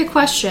 trivia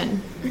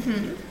question.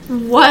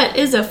 What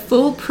is a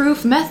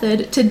foolproof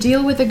method to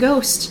deal with a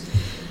ghost?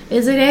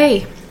 Is it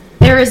A,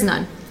 there is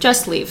none,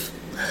 just leave?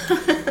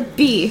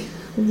 B,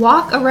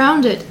 walk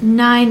around it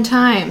 9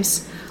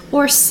 times?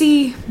 Or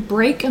C,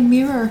 break a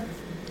mirror?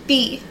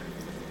 B.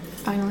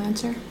 Final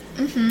answer?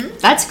 Mm-hmm.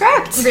 That's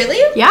correct. Really?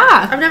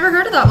 Yeah. I've never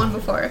heard of that one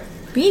before.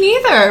 Me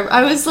neither.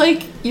 I was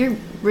like, you're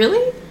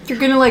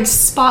gonna like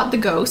spot the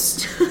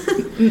ghost,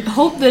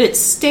 hope that it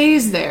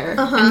stays there,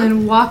 and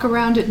then walk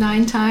around it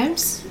 9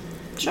 times?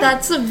 Sure.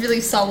 That's a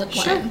really solid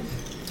plan.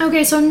 Sure.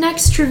 Okay, so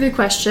next trivia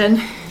question.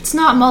 It's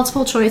not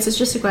multiple choice, it's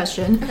just a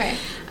question. Okay.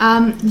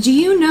 Do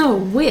you know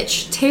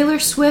which Taylor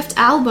Swift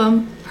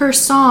album her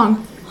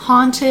song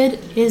Haunted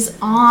is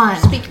on?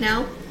 Speak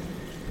now.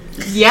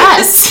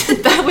 Yes!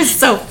 That was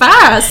so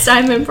fast.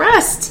 I'm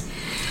impressed.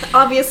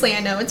 Obviously, I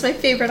know. It's my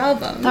favorite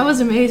album. That was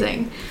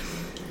amazing.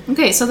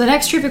 Okay, so the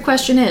next trivia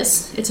question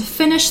is, it's a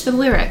finish the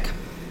lyric.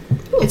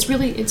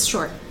 It's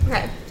short.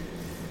 Okay.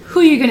 Who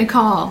are you gonna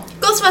call?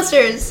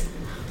 Ghostbusters!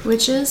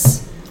 Which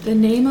is the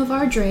name of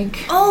our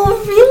drink.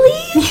 Oh,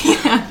 really?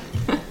 Yeah.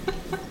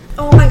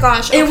 Oh my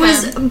gosh. It okay.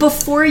 was,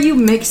 before you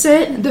mix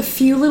it, the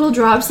few little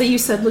drops that you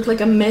said looked like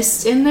a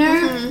mist in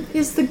there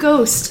is the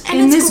ghost And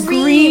in it's this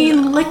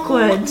green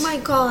liquid. Oh my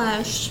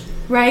gosh.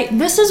 Right?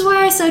 This is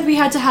why I said we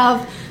had to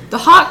have the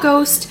hot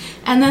ghost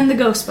and then the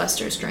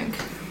Ghostbusters drink.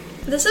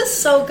 This is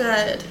so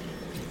good.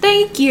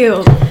 Thank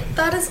you.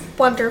 That is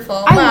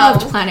wonderful. I Wow.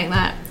 loved planning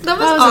that. That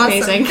was awesome.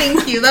 amazing.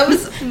 Thank you. That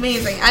was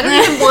amazing. I don't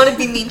even want to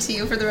be mean to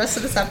you for the rest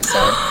of this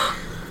episode.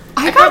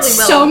 I got probably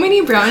will. so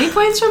many brownie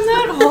points from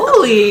that.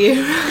 Holy.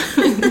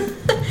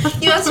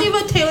 You asked me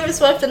about Taylor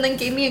Swift and then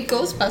gave me a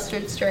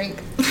Ghostbusters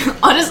drink.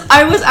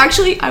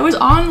 I was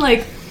on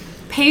like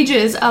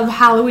pages of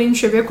Halloween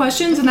trivia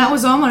questions and that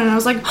was on one and I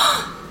was like,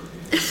 wow,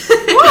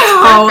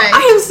 Perfect.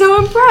 I am so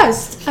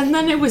impressed. And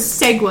then it was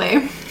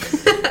segue.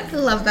 I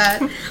love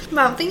that.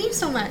 Wow, thank you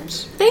so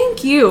much.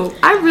 Thank you.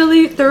 I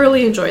really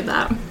thoroughly enjoyed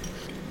that.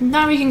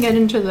 Now we can get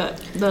into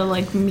the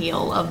like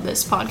meal of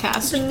this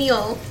podcast. The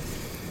meal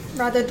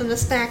rather than the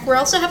snack. We're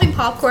also having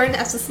popcorn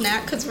as a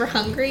snack because we're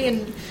hungry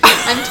and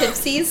I'm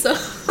tipsy, so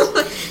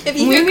if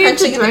you hear We need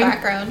to crunching in the drink.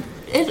 background.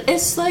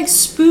 It's like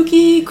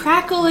spooky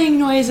crackling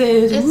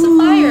noises. It's a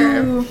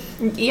fire.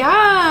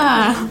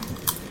 Yeah.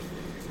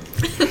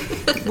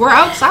 We're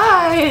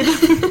outside.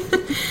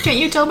 Can't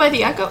you tell by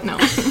the echo? No.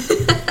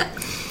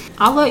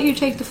 I'll let you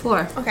take the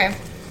floor. Okay.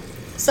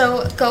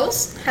 So,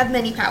 ghosts have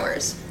many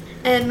powers.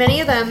 And many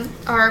of them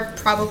are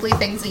probably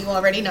things that you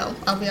already know,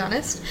 I'll be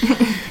honest.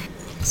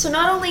 So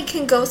not only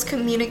can ghosts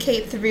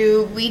communicate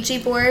through Ouija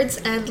boards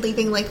and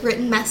leaving like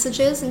written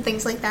messages and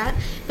things like that,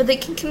 but they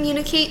can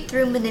communicate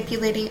through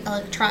manipulating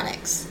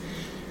electronics.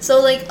 So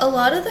like a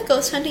lot of the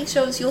ghost hunting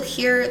shows you'll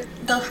hear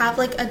they'll have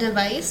like a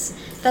device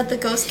that the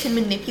ghost can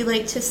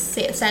manipulate to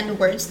send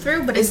words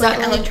through, but it's like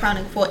an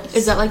electronic voice.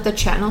 Is that like the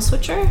channel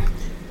switcher?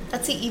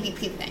 That's the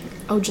EVP thing.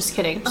 Oh, just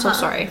kidding. So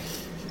sorry.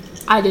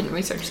 I didn't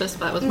research this,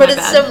 but that was my But bad.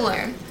 it's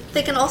similar.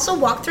 They can also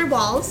walk through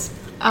walls.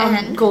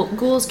 And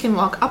ghouls can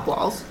walk up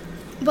walls.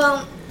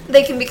 Well,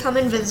 they can become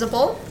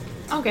invisible.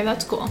 Okay,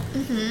 that's cool.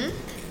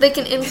 They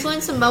can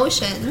influence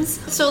emotions.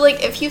 So,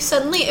 like, if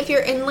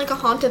you're in, like, a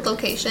haunted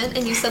location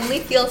and you suddenly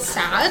feel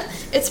sad,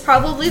 it's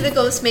probably the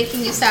ghost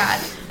making you sad.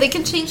 They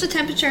can change the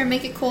temperature and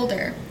make it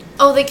colder.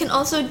 Oh, they can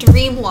also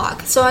dream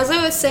walk. So, as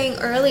I was saying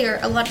earlier,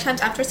 a lot of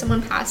times after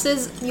someone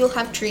passes, you'll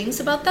have dreams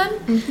about them.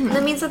 And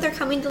that means that they're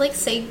coming to, like,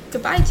 say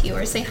goodbye to you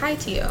or say hi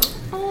to you.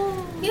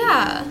 Oh.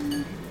 Yeah.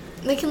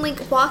 They can,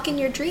 like, walk in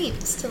your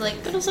dreams to,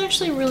 like... That is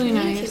actually really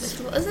nice. with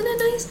people. Isn't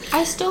it nice?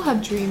 I still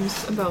have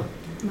dreams about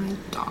my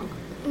dog.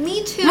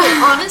 Me too,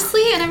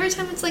 honestly. And every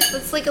time it's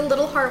like a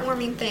little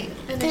heartwarming thing.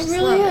 And I It just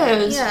really love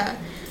it. is. Yeah.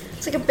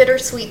 It's like a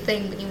bittersweet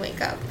thing when you wake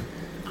up.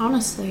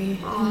 Honestly.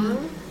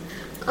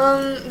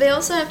 They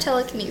also have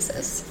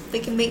telekinesis. They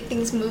can make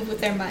things move with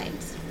their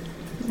minds.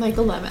 Like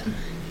 11.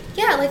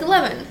 Yeah, like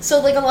 11.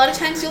 So, like, a lot of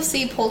times you'll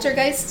see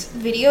poltergeist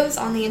videos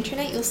on the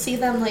internet. You'll see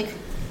them, like,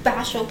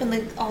 bash open,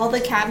 like, all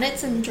the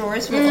cabinets and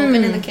drawers will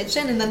open in the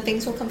kitchen, and then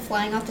things will come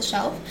flying off the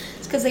shelf.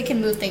 It's because they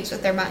can move things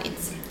with their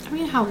minds. I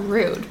mean, how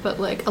rude, but,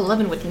 like,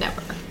 11 would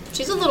never.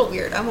 She's a little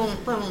weird. I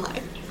won't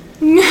lie.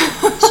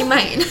 She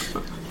might.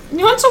 You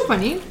know what's so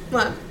funny?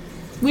 What?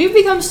 We've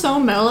become so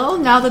mellow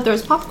now that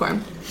there's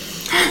popcorn.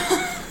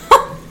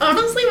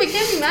 Honestly, we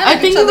can't be mad I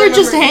at think each other we're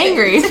just when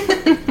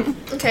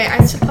hangry. Okay,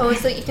 I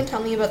suppose that you can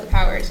tell me about the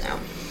powers now.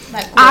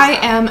 I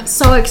am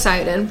so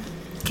excited.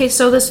 Okay,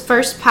 so this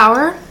first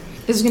power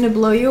is going to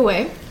blow you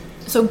away.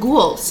 So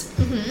ghouls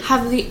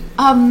have the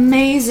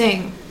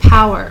amazing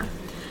power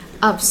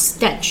of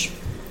stench.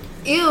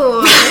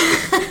 Ew.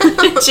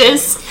 Which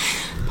is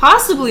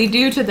possibly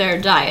due to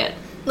their diet.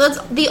 That's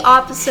the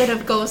opposite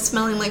of ghosts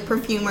smelling like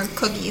perfume or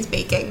cookies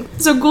baking.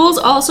 So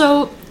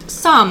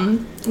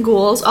some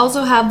ghouls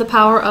also have the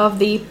power of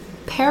the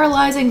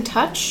paralyzing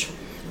touch.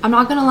 I'm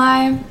not gonna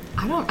lie,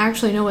 I don't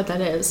actually know what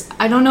that is.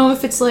 I don't know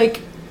if it's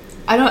like,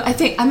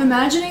 I'm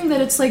imagining that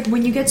it's like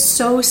when you get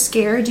so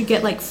scared, you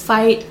get like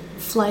fight,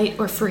 flight,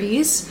 or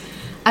freeze.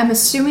 I'm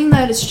assuming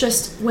that it's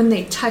just when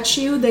they touch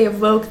you, they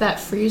evoke that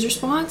freeze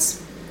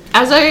response.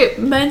 As I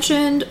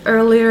mentioned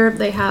earlier,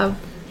 they have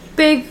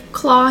big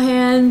claw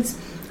hands,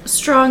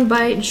 strong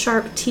bite, and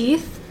sharp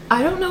teeth.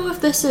 I don't know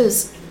if this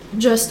is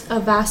just a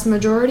vast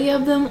majority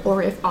of them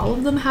or if all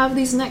of them have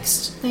these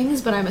next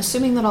things, but I'm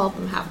assuming that all of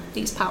them have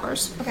these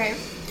powers. Okay.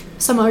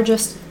 Some are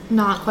just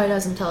not quite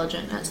as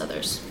intelligent as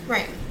others.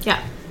 Right.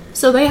 Yeah.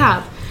 So they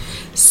have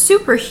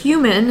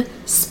superhuman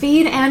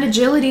speed and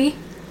agility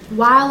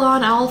while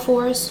on all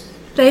fours.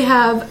 They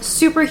have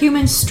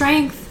superhuman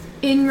strength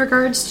in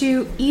regards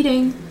to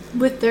eating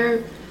with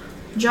their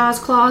jaws,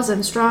 claws,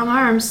 and strong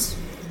arms,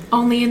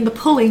 only in the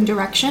pulling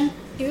direction.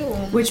 Ew.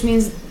 Which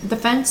means the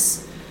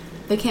fence,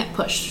 they can't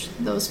push.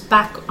 Those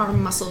back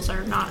arm muscles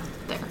are not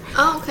there.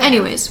 Oh, okay.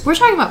 Anyways, we're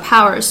talking about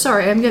powers.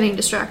 Sorry, I'm getting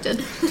distracted.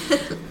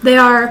 They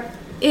are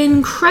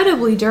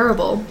incredibly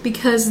durable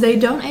because they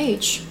don't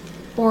age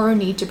or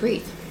need to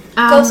breathe.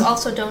 Ghosts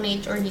also don't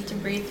age or need to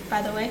breathe,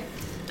 by the way.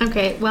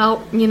 Okay,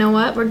 well, you know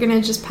what? We're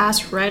gonna just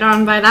pass right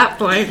on by that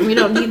point. We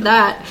don't need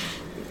that.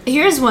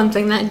 Here's one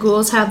thing that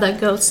ghouls have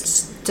that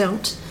ghosts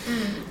don't.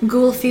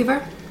 Ghoul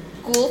fever.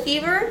 Ghoul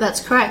fever? That's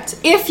correct.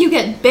 If you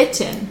get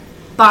bitten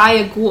by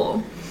a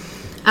ghoul,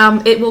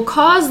 it will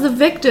cause the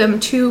victim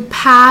to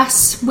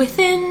pass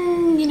within,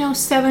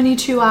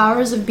 72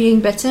 hours of being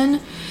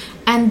bitten,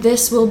 and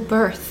this will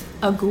birth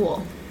a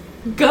ghoul.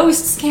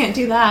 Ghosts can't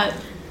do that.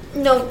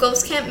 No,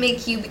 ghosts can't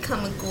make you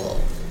become a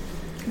ghoul.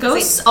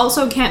 Ghosts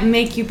also can't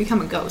make you become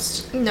a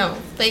ghost. No,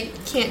 they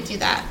can't do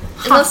that.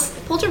 Unless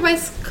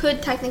poltergeists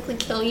could technically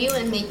kill you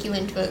and make you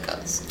into a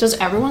ghost. Does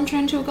everyone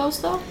turn into a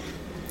ghost, though?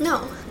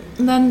 No.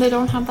 Then they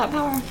don't have that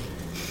power.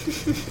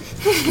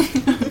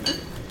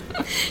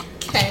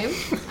 Okay.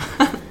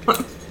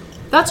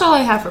 That's all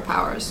I have for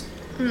powers.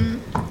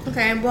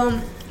 Okay,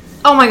 well...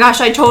 Oh my gosh,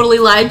 I totally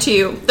lied to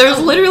you. There's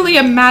literally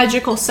a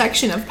magical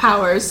section of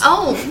powers.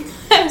 Oh!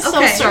 I'm so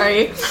Okay.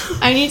 sorry.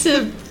 I need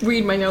to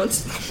read my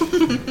notes.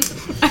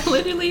 I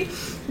literally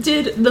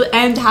did the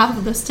end half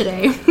of this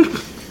today.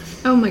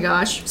 Oh my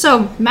gosh.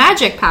 So,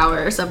 magic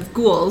powers of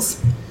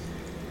ghouls.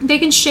 They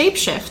can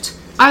shapeshift,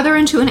 either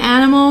into an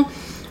animal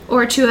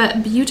or to a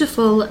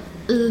beautiful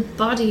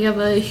body of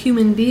a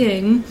human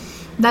being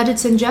that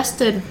it's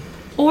ingested.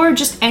 Or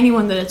just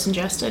anyone that it's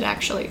ingested,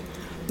 actually.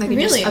 They can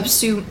Really?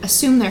 just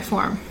assume their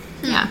form.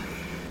 Yeah.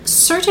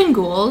 Certain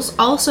ghouls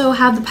also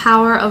have the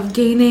power of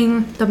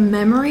gaining the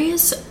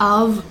memories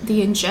of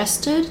the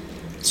ingested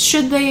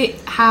should they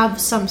ingest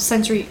some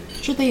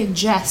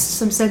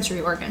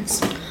sensory organs.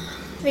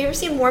 Have you ever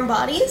seen Warm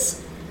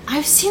Bodies?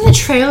 I've seen the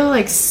trailer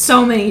like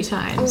so many Oh,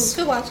 times.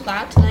 we could watch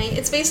that tonight.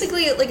 It's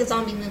basically like a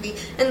zombie movie.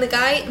 And the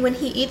guy, when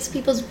he eats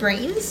people's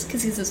brains,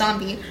 because he's a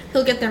zombie,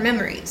 he'll get their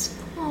memories.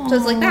 So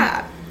it's like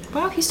that.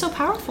 Wow, he's so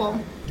powerful.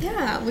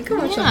 Yeah, we could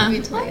watch Yeah. that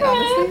movie tonight, Okay.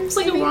 honestly. It's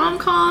like a maybe.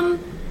 rom-com.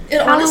 It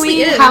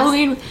honestly is.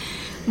 Halloween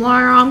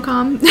more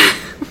rom-com.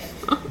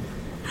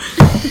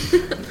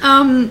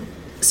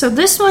 So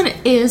this one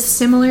is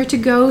similar to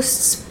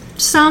ghosts.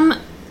 Some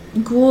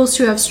ghouls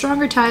who have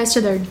stronger ties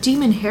to their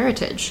demon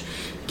heritage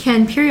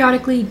can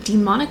periodically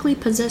demonically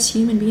possess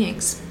human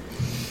beings.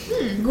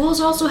 Ghouls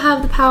also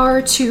have the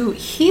power to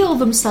heal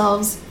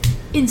themselves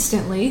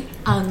instantly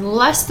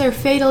unless they're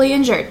fatally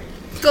injured.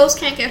 Ghosts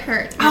can't get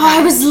hurt. Oh,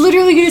 I was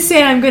literally going to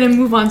say I'm going to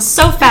move on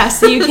so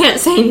fast that you can't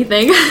say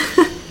anything.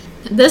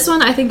 This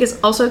one I think is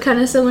also kind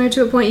of similar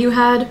to a point you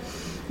had.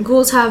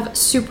 Ghouls have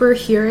super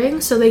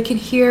hearing, so they can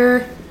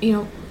hear,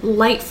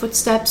 light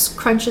footsteps,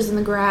 crunches in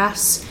the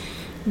grass,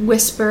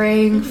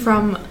 whispering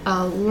from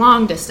a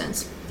long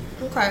distance.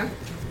 Okay.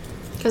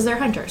 Because they're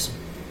hunters.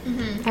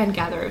 And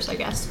gatherers, I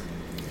guess.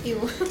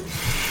 Ew.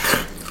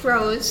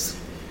 Gross.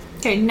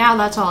 Okay, now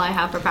that's all I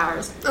have for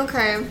powers.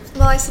 Okay.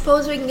 Well, I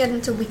suppose we can get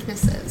into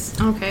weaknesses.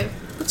 Okay,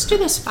 let's do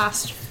this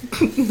fast.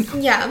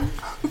 Yeah.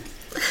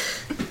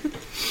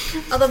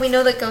 Although we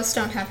know that ghosts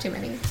don't have too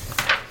many.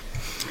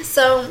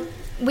 So,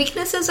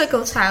 weaknesses that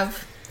ghosts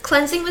have: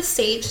 cleansing with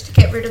sage to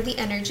get rid of the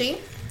energy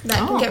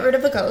that can get rid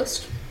of a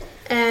ghost,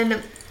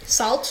 and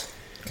salt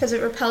because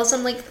it repels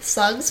them like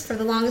slugs. For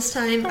the longest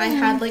time, I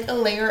had like a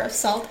layer of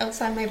salt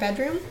outside my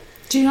bedroom.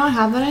 Do you not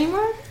have that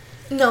anymore?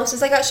 No,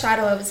 since I got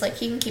Shadow, I was like,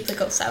 he can keep the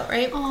ghosts out,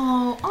 right?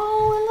 Oh,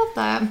 I love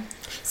that.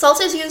 Salt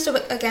is used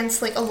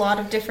against like a lot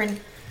of different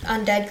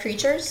undead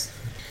creatures.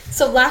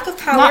 So lack of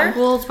power. Not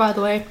ghouls, by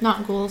the way.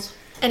 Not ghouls.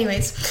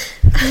 Anyways.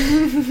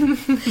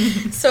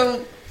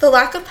 So the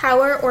lack of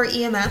power or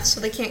EMF,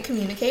 so they can't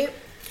communicate.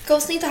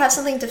 Ghosts need to have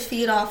something to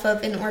feed off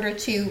of in order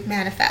to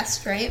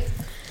manifest, right?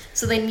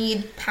 So they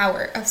need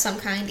power of some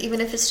kind. Even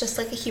if it's just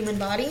like a human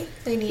body,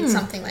 they need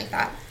something like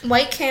that.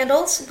 White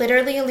candles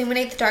literally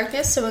illuminate the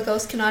darkness so a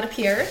ghost cannot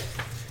appear.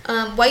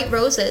 White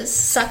roses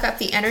suck up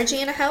the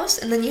energy in a house,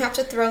 and then you have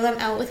to throw them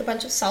out with a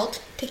bunch of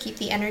salt to keep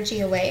the energy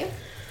away.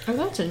 Oh,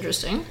 that's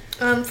interesting.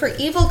 For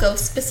evil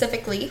ghosts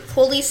specifically,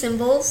 holy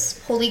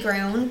symbols, holy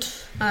ground,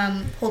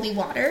 holy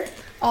water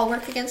all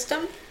work against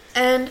them.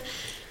 And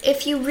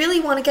if you really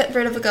want to get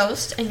rid of a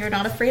ghost and you're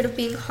not afraid of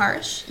being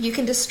harsh, you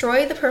can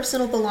destroy the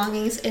personal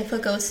belongings if a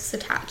ghost is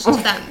attached to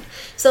them.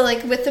 So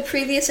like with the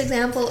previous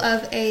example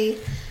of a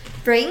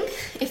ring,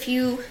 if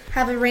you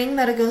have a ring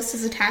that a ghost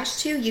is attached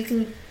to, you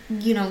can,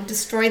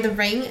 destroy the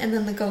ring and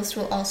then the ghost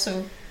will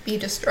also be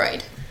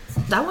destroyed.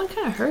 That one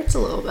kind of hurts a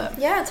little bit.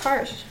 Yeah, it's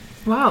harsh.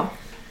 Wow.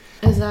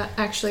 Is that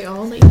actually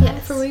all that you have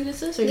Yes. for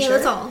weaknesses? Are you Yeah, sure?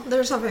 that's all.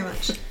 There's not very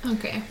much.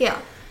 Okay. Yeah.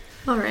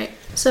 All right.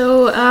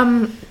 So,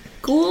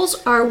 ghouls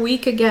are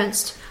weak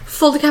against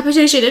full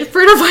decapitation and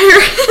inferno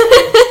fire.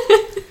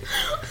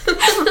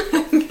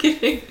 I'm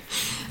kidding.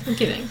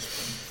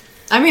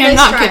 I mean, I'm Nice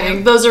not try.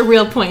 kidding. Those are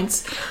real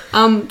points.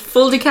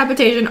 Full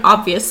decapitation,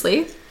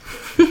 obviously.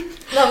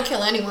 That would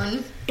kill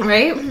anyone.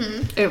 Right?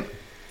 Mm-hmm.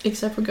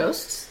 Except for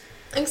ghosts.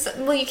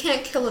 Well, you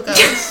can't kill a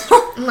ghost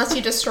unless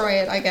you destroy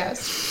it, I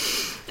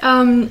guess.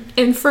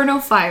 Inferno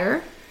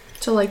fire.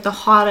 So, like, the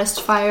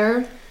hottest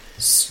fire.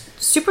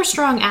 Super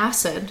strong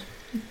acid,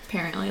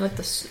 apparently. Like,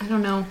 this, I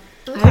don't know.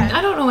 Okay.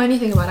 I don't know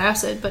anything about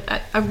acid, but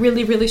a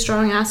really, really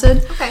strong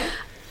acid. Okay.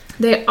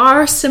 They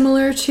are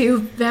similar to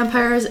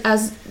vampires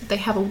as they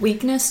have a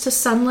weakness to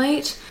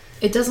sunlight.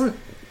 It doesn't,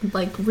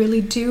 like, really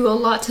do a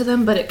lot to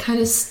them, but it kind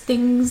of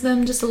stings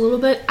them just a little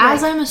bit. Right.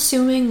 As I'm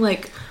assuming,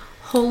 like,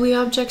 holy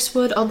objects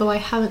would, although I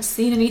haven't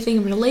seen anything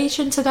in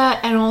relation to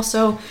that. And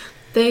also,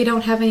 they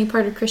don't have any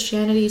part of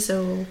Christianity,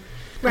 so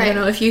I don't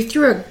know. If you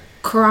threw a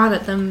Quran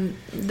at them,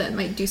 that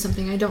might do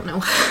something. I don't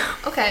know.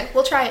 Okay,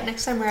 we'll try it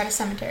next time we're at a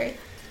cemetery.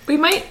 We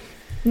might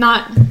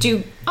not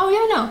do... Oh,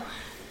 yeah, no.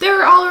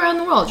 They're all around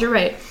the world. You're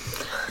right.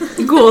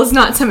 Ghouls,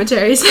 not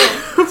cemeteries.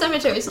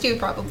 Cemeteries too,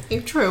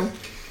 probably. True.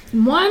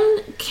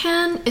 One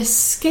can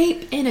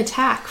escape an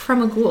attack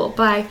from a ghoul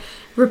by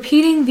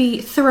repeating the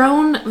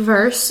throne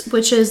verse,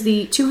 which is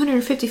the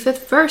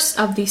 255th verse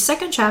of the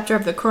second chapter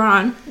of the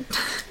Quran.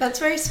 That's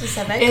very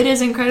specific. It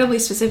is incredibly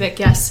specific,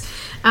 yes.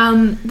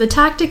 The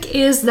tactic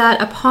is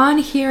that upon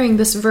hearing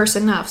this verse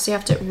enough, so you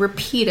have to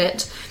repeat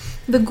it,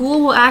 the ghoul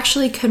will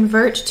actually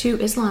convert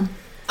to Islam.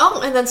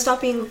 Oh, and then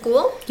stop being a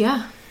ghoul?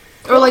 Yeah.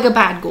 Or like a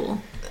bad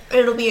ghoul.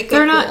 It'll be a good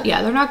They're not, ghoul.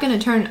 yeah, they're not going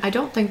to turn, I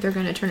don't think they're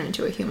going to turn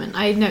into a human.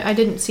 I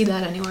didn't see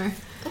that anywhere.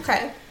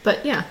 Okay,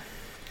 But yeah.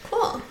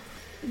 cool.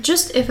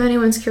 Just if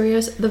anyone's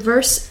curious, the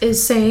verse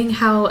is saying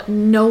how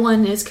no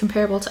one is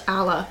comparable to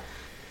Allah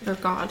or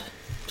God.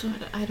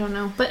 I don't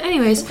know. But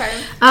anyways,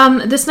 Okay.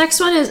 This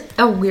next one is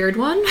a weird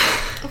one.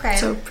 Okay.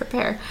 So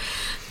prepare.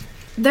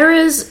 There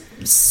is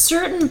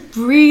certain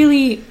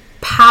really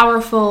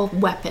powerful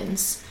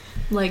weapons,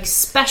 like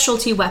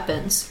specialty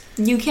weapons.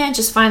 You can't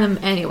just find them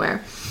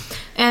anywhere.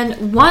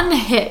 And one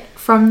hit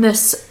from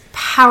this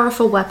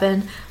powerful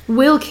weapon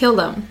will kill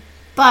them.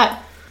 But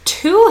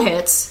 2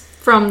 hits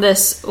from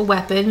this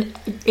weapon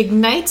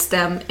ignites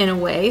them in a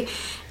way.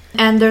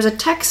 And there's a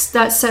text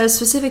that says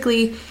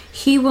specifically,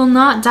 he will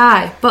not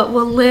die, but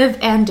will live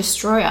and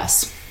destroy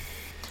us.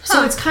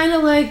 So it's kind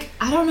of like,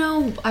 I don't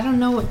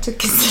know what to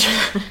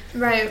consider.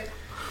 Right.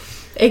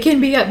 It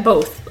can be at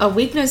both a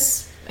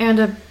weakness and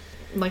a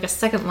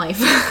second life.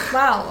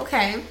 Wow,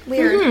 okay.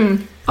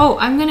 Weird. Oh,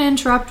 I'm going to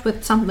interrupt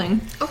with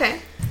something.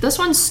 Okay. This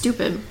one's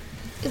stupid.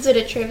 Is it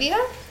a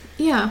trivia?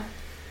 Yeah.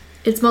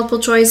 It's multiple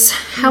choice.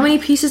 How many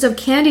pieces of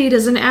candy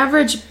does an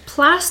average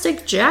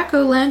plastic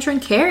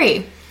jack-o'-lantern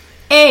carry?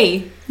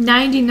 A,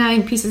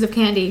 99 pieces of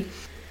candy.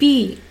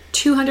 B,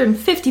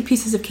 250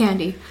 pieces of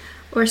candy.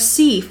 Or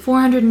C,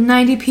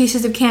 490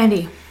 pieces of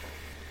candy.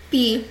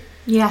 B.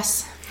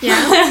 Yes. Yeah.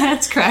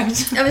 That's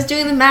correct. I was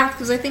doing the math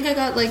because I think I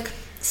got like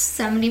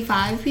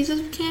 75 pieces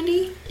of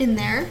candy in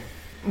there.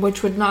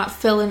 Which would not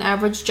fill an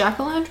average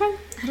jack-o'-lantern?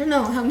 I don't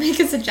know. How big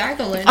is a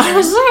jack-o'-lantern?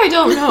 Honestly, I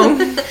don't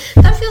know.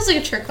 That feels like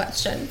a trick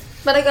question.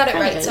 But I got it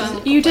right, so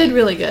I'm You did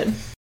really good.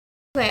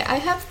 Okay, I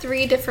have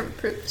 3 different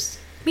proofs.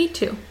 Me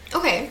too.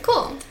 Okay,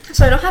 cool.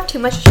 So I don't have too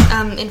much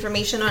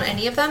information on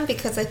any of them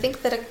because I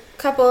think that a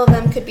couple of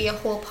them could be a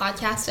whole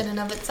podcast in and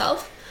of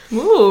itself.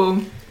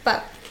 Ooh.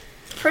 But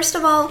first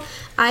of all,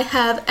 I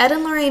have Ed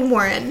and Lorraine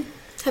Warren.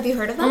 Have you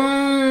heard of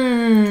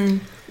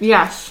them?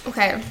 Yes.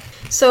 Okay.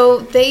 So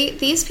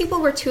these people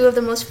were 2 of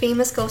the most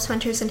famous ghost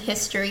hunters in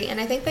history, and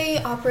I think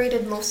they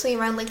operated mostly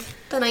around like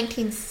the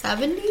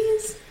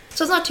 1970s.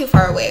 So it's not too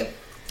far away.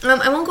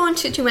 I won't go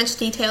into too much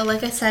detail.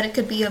 Like I said, it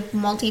could be a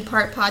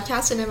multi-part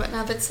podcast in and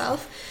of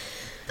itself.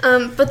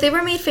 But they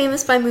were made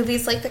famous by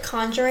movies like The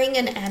Conjuring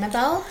and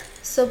Annabelle.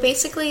 So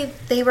basically,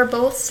 they were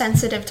both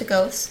sensitive to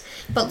ghosts,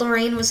 but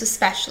Lorraine was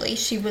especially.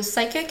 She was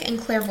psychic and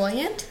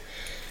clairvoyant,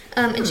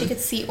 and she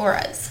could see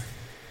auras.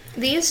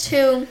 These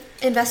 2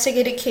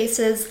 investigated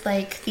cases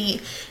like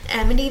the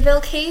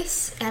Amityville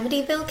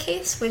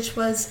case, which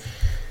was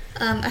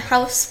a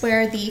house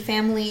where the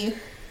family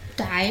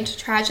died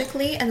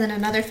tragically, and then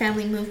another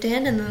family moved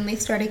in, and then they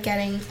started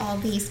getting all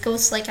these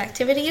ghost-like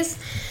activities.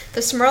 The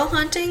Smurl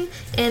haunting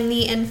and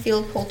the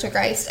Enfield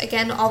poltergeist.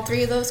 Again, all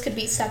 3 of those could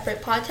be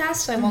separate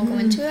podcasts, so I won't go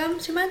into them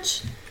too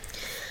much.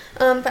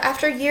 But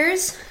after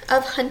years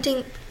of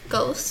hunting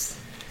ghosts,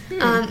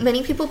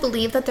 many people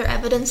believe that their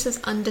evidence is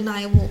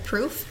undeniable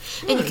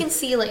proof, and you can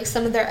see like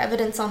some of their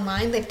evidence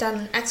online. They've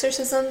done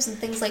exorcisms and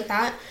things like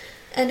that,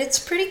 and it's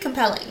pretty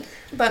compelling.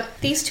 But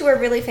these 2 are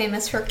really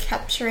famous for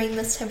capturing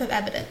this type of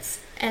evidence,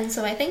 and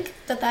so I think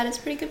that is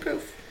pretty good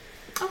proof.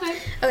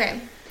 Okay.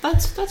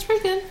 That's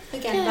pretty good.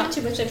 Again, not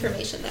too much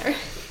information there.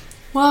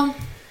 Well,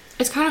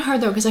 it's kind of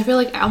hard though because I feel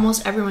like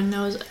almost everyone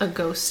knows a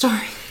ghost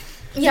story.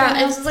 Yeah,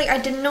 it was like I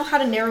didn't know how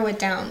to narrow it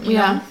down. You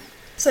Yeah. know?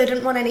 So I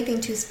didn't want anything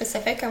too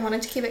specific. I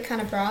wanted to keep it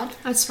kind of broad.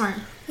 That's smart.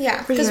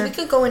 Yeah, because we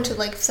could go into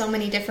like so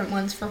many different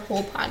ones for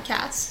whole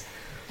podcasts.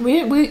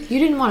 You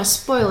didn't want to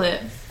spoil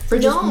it for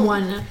just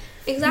one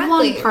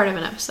part of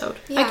an episode.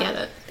 Yeah. I get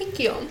it. Thank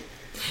you.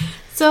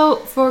 So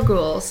for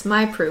ghouls,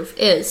 my proof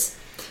is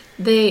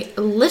they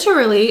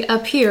literally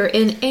appear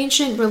in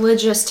ancient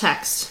religious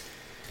text.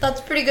 That's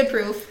pretty good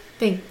proof.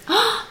 Thank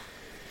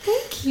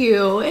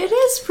you. It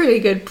is pretty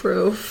good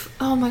proof.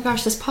 Oh my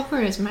gosh, this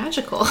popcorn is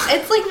magical.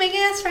 It's like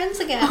making us friends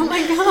again. Oh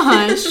my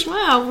gosh.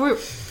 Wow.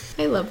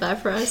 I love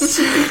that for us.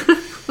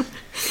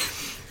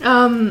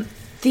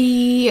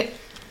 The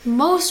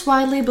most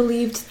widely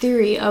believed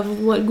theory of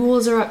what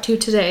ghouls are up to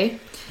today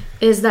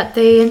is that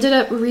they ended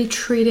up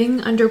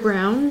retreating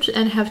underground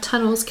and have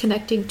tunnels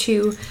connecting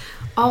to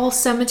all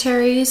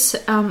cemeteries,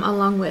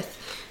 along with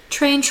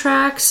train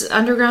tracks,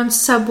 underground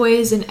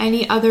subways, and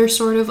any other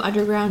sort of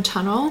underground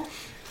tunnel.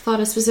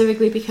 Thought of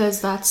specifically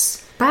because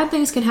bad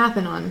things can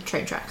happen on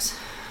train tracks.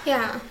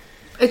 Yeah.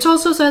 It's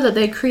also said that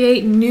they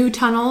create new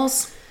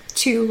tunnels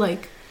to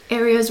like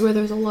areas where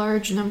there's a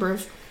large number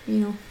of,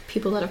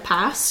 people that have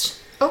passed.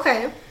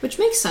 Okay. Which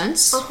makes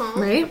sense,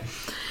 right?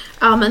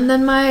 And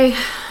then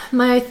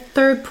my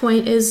third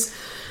point is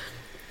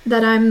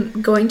that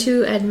I'm going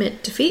to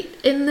admit defeat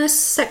in this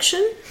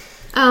section.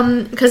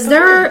 Because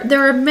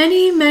there are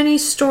many, many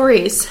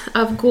stories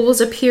of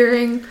ghouls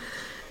appearing,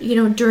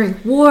 during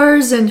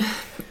wars and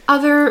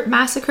other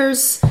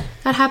massacres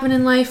that happen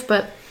in life,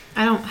 but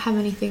I don't have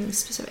anything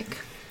specific.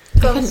 I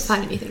couldn't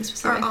find anything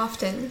specific. Are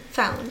often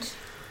found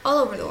all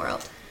over the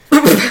world.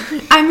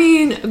 I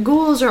mean,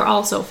 ghouls are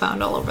also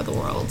found all over the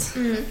world.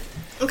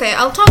 Okay,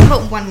 I'll talk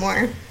about one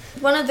more.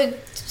 One of the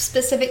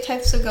specific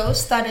types of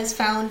ghosts that is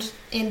found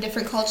in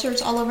different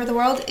cultures all over the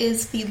world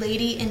is the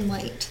Lady in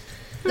White.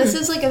 This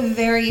is like a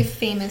very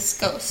famous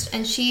ghost,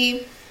 and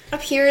she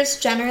appears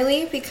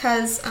generally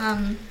because,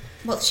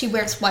 she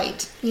wears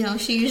white.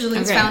 She usually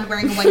is found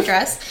wearing a white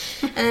dress,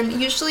 and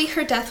usually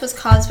her death was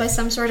caused by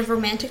some sort of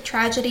romantic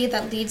tragedy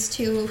that leads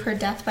to her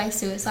death by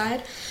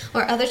suicide,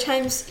 or other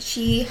times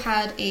she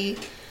had a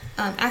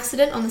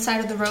accident on the side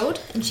of the road,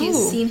 and she's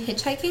seen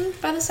hitchhiking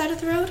by the side of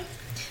the road,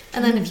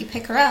 and then if you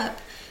pick her up,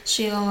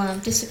 she'll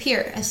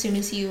disappear as soon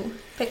as you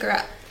pick her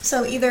up.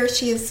 So either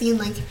she is seen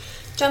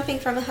jumping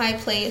from a high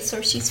place,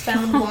 or she's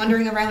found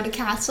wandering around a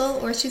castle,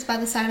 or she's by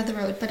the side of the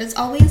road. But it's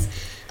always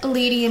a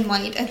lady in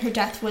white, and her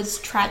death was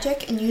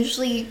tragic and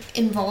usually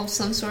involves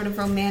some sort of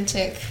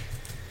romantic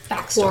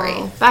backstory.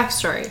 Whoa.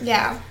 Backstory.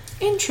 Yeah.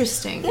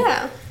 Interesting.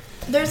 Yeah.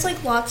 There's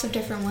like lots of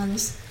different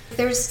ones.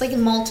 There's like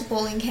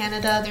multiple in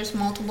Canada, there's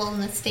multiple in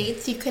the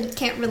States. You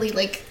can't really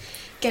like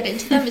get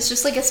into them. It's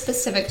just like a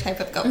specific type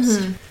of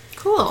ghost.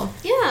 Cool.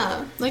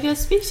 Yeah. Like a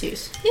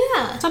species.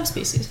 Yeah.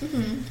 Subspecies.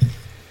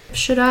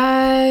 Should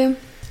I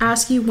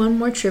ask you one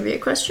more trivia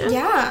question?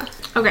 Yeah.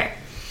 Okay.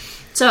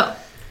 So,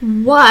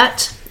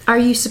 what are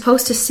you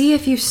supposed to see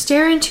if you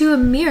stare into a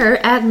mirror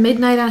at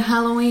midnight on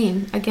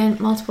Halloween? Again,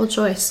 multiple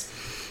choice.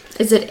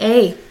 Is it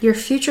A, your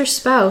future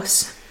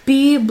spouse,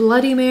 B,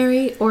 Bloody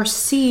Mary, or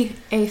C,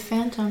 a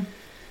phantom?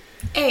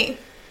 A.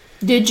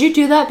 Did you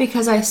do that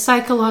because I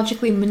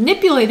psychologically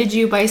manipulated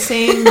you by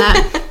saying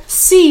that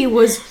C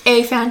was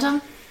a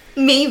phantom?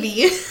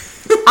 Maybe.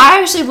 I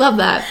actually love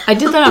that. I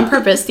did that on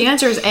purpose. The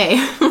answer is A.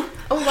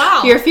 Oh,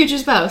 wow. Your future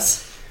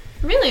spouse.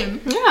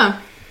 Really? Yeah.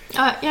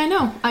 Yeah, I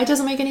know. It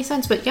doesn't make any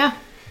sense, but yeah.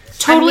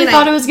 Totally I mean,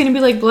 thought it was going to be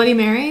like Bloody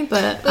Mary,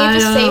 but We I have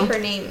to don't say know. her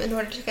name in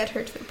order to get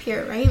her to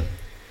appear, right?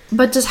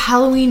 But does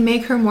Halloween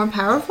make her more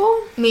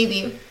powerful?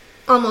 Maybe.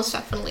 Almost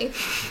definitely.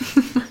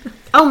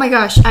 Oh my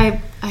gosh,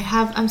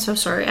 I'm so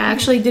sorry. I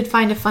actually did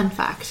find a fun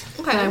fact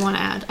Okay. that I want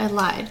to add. I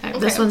lied.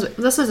 This Okay.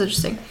 one's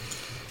interesting.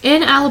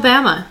 In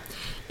Alabama,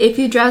 if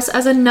you dress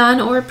as a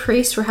nun or a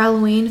priest for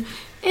Halloween,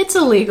 it's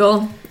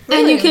illegal.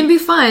 And you Really? can be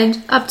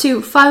fined up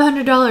to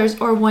 $500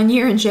 or 1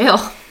 year in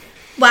jail.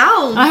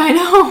 Wow. I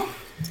know.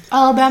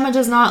 Alabama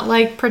does not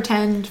like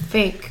pretend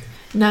fake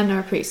nun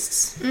or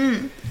priests.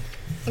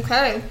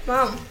 Okay.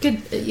 Wow.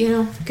 Good,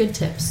 good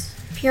tips.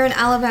 If you're in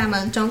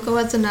Alabama, don't go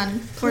as a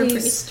nun or a Please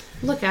priest.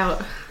 look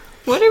out.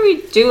 What are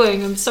we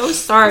doing? I'm so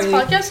sorry. This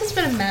podcast has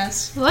been a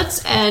mess.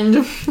 Let's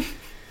end.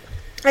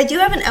 I do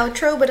have an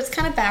outro, but it's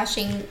kind of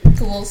bashing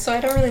ghouls, so I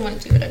don't really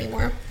want to do it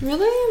anymore.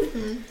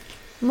 Really?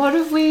 What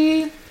if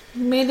we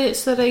made it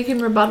so that you can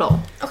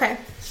rebuttal? Okay.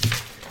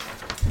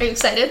 Are you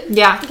excited?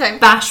 Yeah. Okay.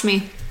 Bash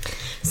me.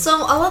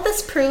 So all of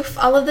this proof,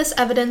 all of this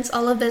evidence,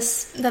 all of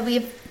this that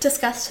we've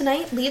discussed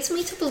tonight leads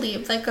me to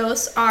believe that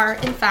ghosts are,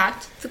 in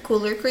fact, the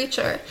cooler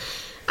creature.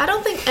 I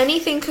don't think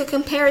anything could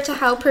compare to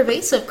how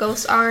pervasive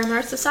ghosts are in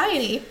our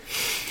society.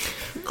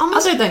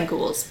 Other than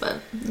ghouls, but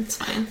it's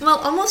fine. Well,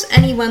 almost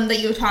anyone that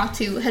you talk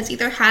to has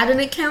either had an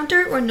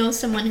encounter or knows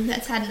someone who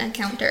has had an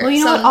encounter. Well,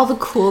 you know what? All the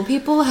cool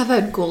people have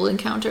had ghoul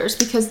encounters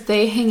because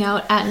they hang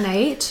out at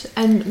night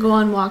and go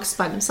on walks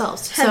by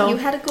themselves. Have you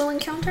had a ghoul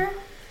encounter?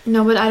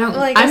 No, but I don't.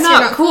 Well, I guess I'm you're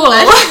not not cool.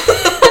 then.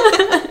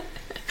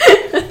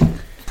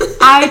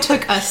 I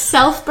took a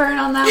self burn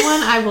on that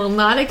one. I will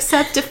not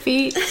accept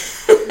defeat.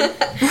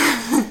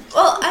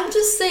 Well, I'm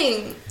just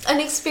saying, an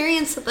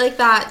experience like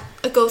that,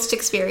 a ghost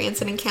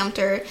experience, an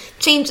encounter,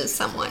 changes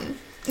someone,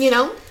 you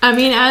know? I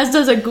mean, as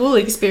does a ghoul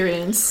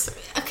experience.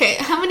 Okay,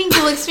 how many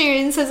ghoul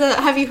experiences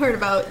have you heard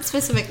about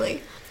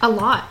specifically? A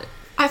lot.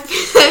 I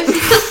feel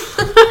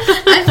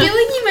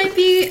like you might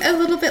be a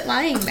little bit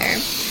lying there.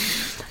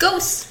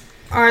 Ghosts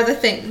are the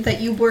thing that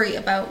you worry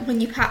about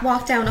when you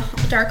walk down a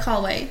dark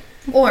hallway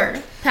or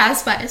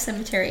pass by a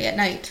cemetery at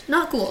night.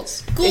 Not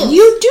ghouls. Ghouls.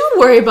 You do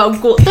worry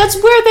about ghouls.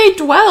 That's where they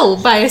dwell,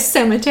 by a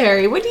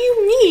cemetery. What do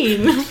you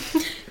mean?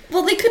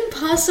 Well, they couldn't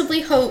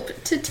possibly hope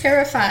to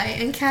terrify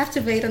and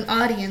captivate an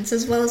audience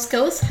as well as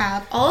ghosts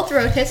have all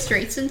throughout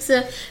history since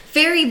the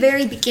very,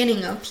 very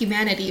beginning of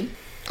humanity.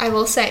 I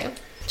will say,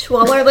 to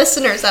all our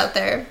listeners out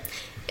there,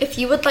 if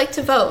you would like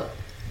to vote,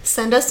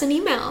 send us an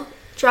email.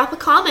 Drop a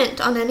comment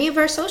on any of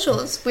our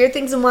socials. Weird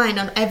Things and Wine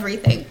on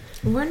everything.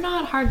 We're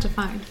not hard to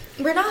find.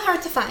 We're not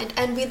hard to find,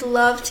 and we'd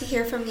love to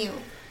hear from you.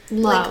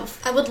 Love.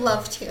 Like, I would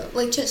love to.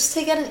 Like, just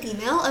to get an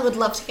email, I would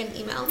love to get an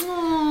email.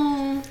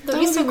 Oh, that That'd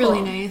be would so be really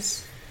cool.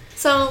 nice.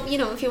 So, you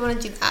know, if you want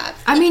to do that.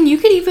 I mean, you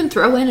could even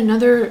throw in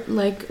another,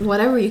 like,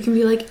 whatever. You can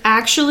be like,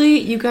 actually,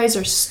 you guys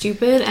are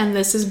stupid, and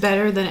this is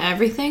better than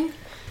everything.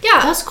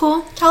 Yeah. That's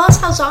cool. Tell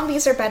us how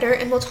zombies are better,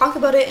 and we'll talk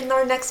about it in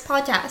our next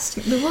podcast.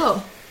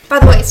 Whoa. By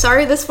the way,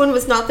 sorry this one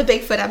was not the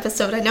Bigfoot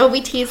episode. I know we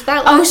teased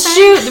that Oh, last time.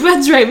 shoot.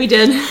 That's right, we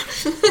did.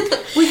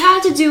 We had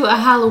to do a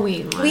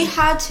Halloween one. We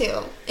had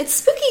to. It's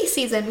spooky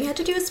season. We had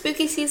to do a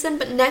spooky season,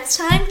 but next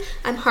time,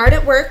 I'm hard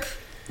at work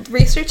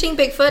researching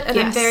Bigfoot, and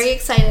I'm Yes. very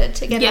excited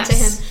to get into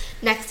him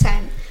next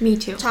time, Me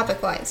too.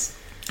 topic-wise.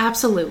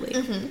 Absolutely.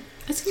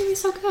 It's going to be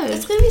so good.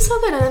 It's going to be so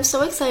good, and I'm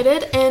so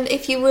excited. And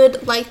if you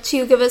would like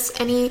to give us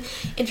any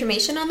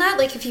information on that,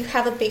 like if you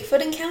have a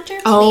Bigfoot encounter,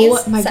 please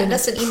Oh my send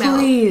goodness. us an email.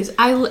 Please.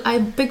 I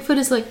Bigfoot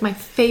is like my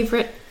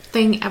favorite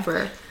thing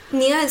ever.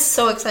 Nia is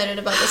so excited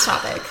about this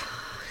topic.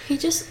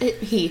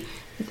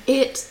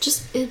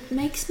 It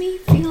makes me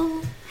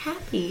feel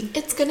happy.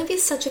 It's going to be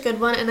such a good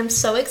one, and I'm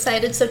so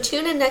excited. So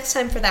tune in next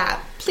time for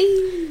that.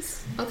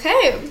 Please.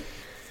 Okay.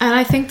 And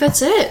I think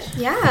that's it.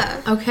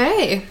 Yeah.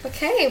 Okay.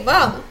 Okay,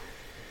 well,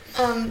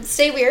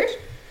 stay weird.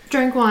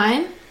 Drink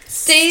wine.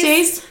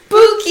 Stay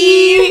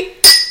spooky.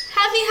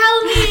 Happy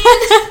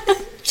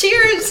Halloween!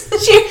 Cheers!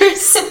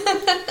 Cheers.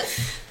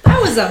 That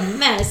was a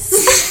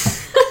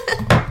mess.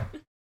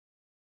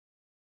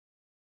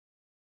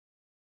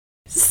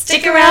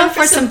 Stick around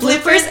for some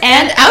bloopers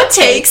and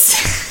outtakes.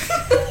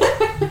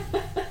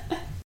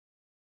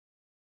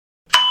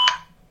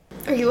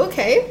 Are you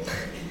okay?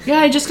 Yeah,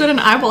 I just got an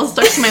eyeball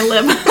stuck to my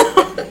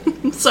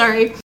lip.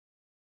 Sorry.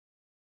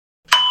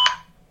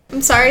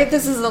 I'm sorry if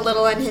this is a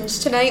little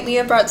unhinged tonight.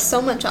 Mia brought so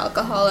much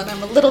alcohol and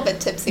I'm a little bit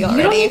tipsy already.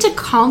 You don't need to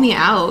call me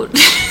out.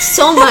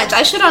 So much.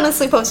 I should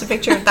honestly post a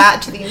picture of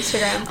that to the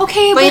Instagram.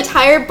 Okay, My but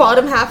entire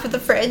bottom half of the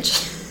fridge.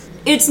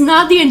 it's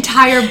not the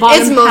entire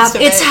bottom It's most half.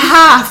 of it. It's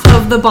half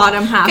of the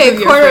bottom half Okay, of a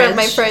your quarter fridge. of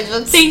my fridge.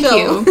 But Thank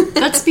still. you.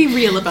 Let's be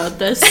real about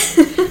this.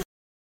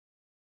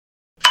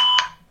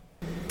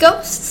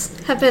 Ghosts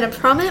have been a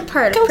prominent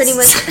part of pretty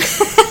much...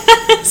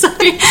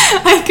 Sorry,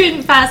 I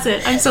couldn't pass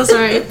it. I'm so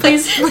sorry.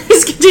 Please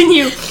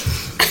continue.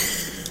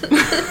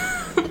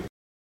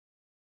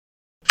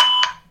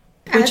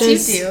 As you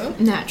do.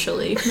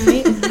 Naturally,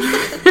 right?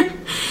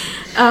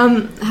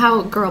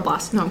 How girl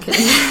boss? No, I'm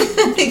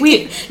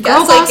kidding.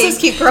 Girl bosses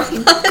keep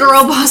growing up.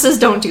 Girl bosses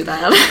don't do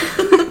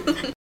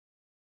that.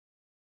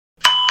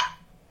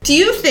 Do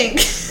you think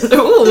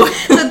Ooh.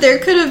 that there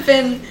could have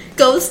been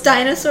ghost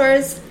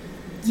dinosaurs?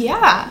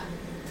 Yeah.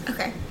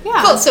 Okay.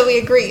 Yeah. Cool, so we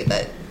agree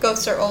that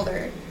ghosts are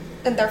older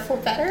and therefore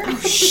better?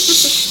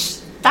 Shh.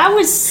 That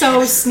was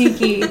so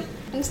sneaky.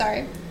 I'm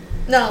sorry.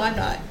 No, I'm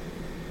not.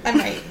 I'm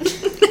right.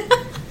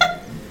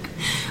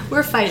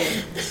 We're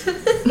fighting.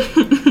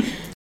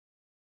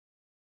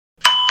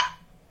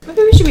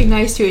 Maybe we should be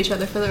nice to each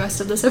other for the rest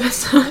of this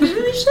episode.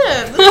 Maybe we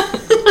should.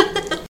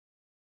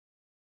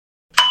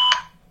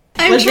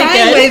 I'm Was it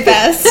trying good? my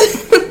best.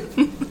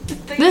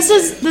 This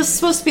is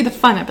supposed to be the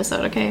fun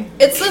episode, okay?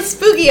 It's the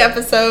spooky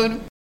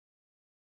episode.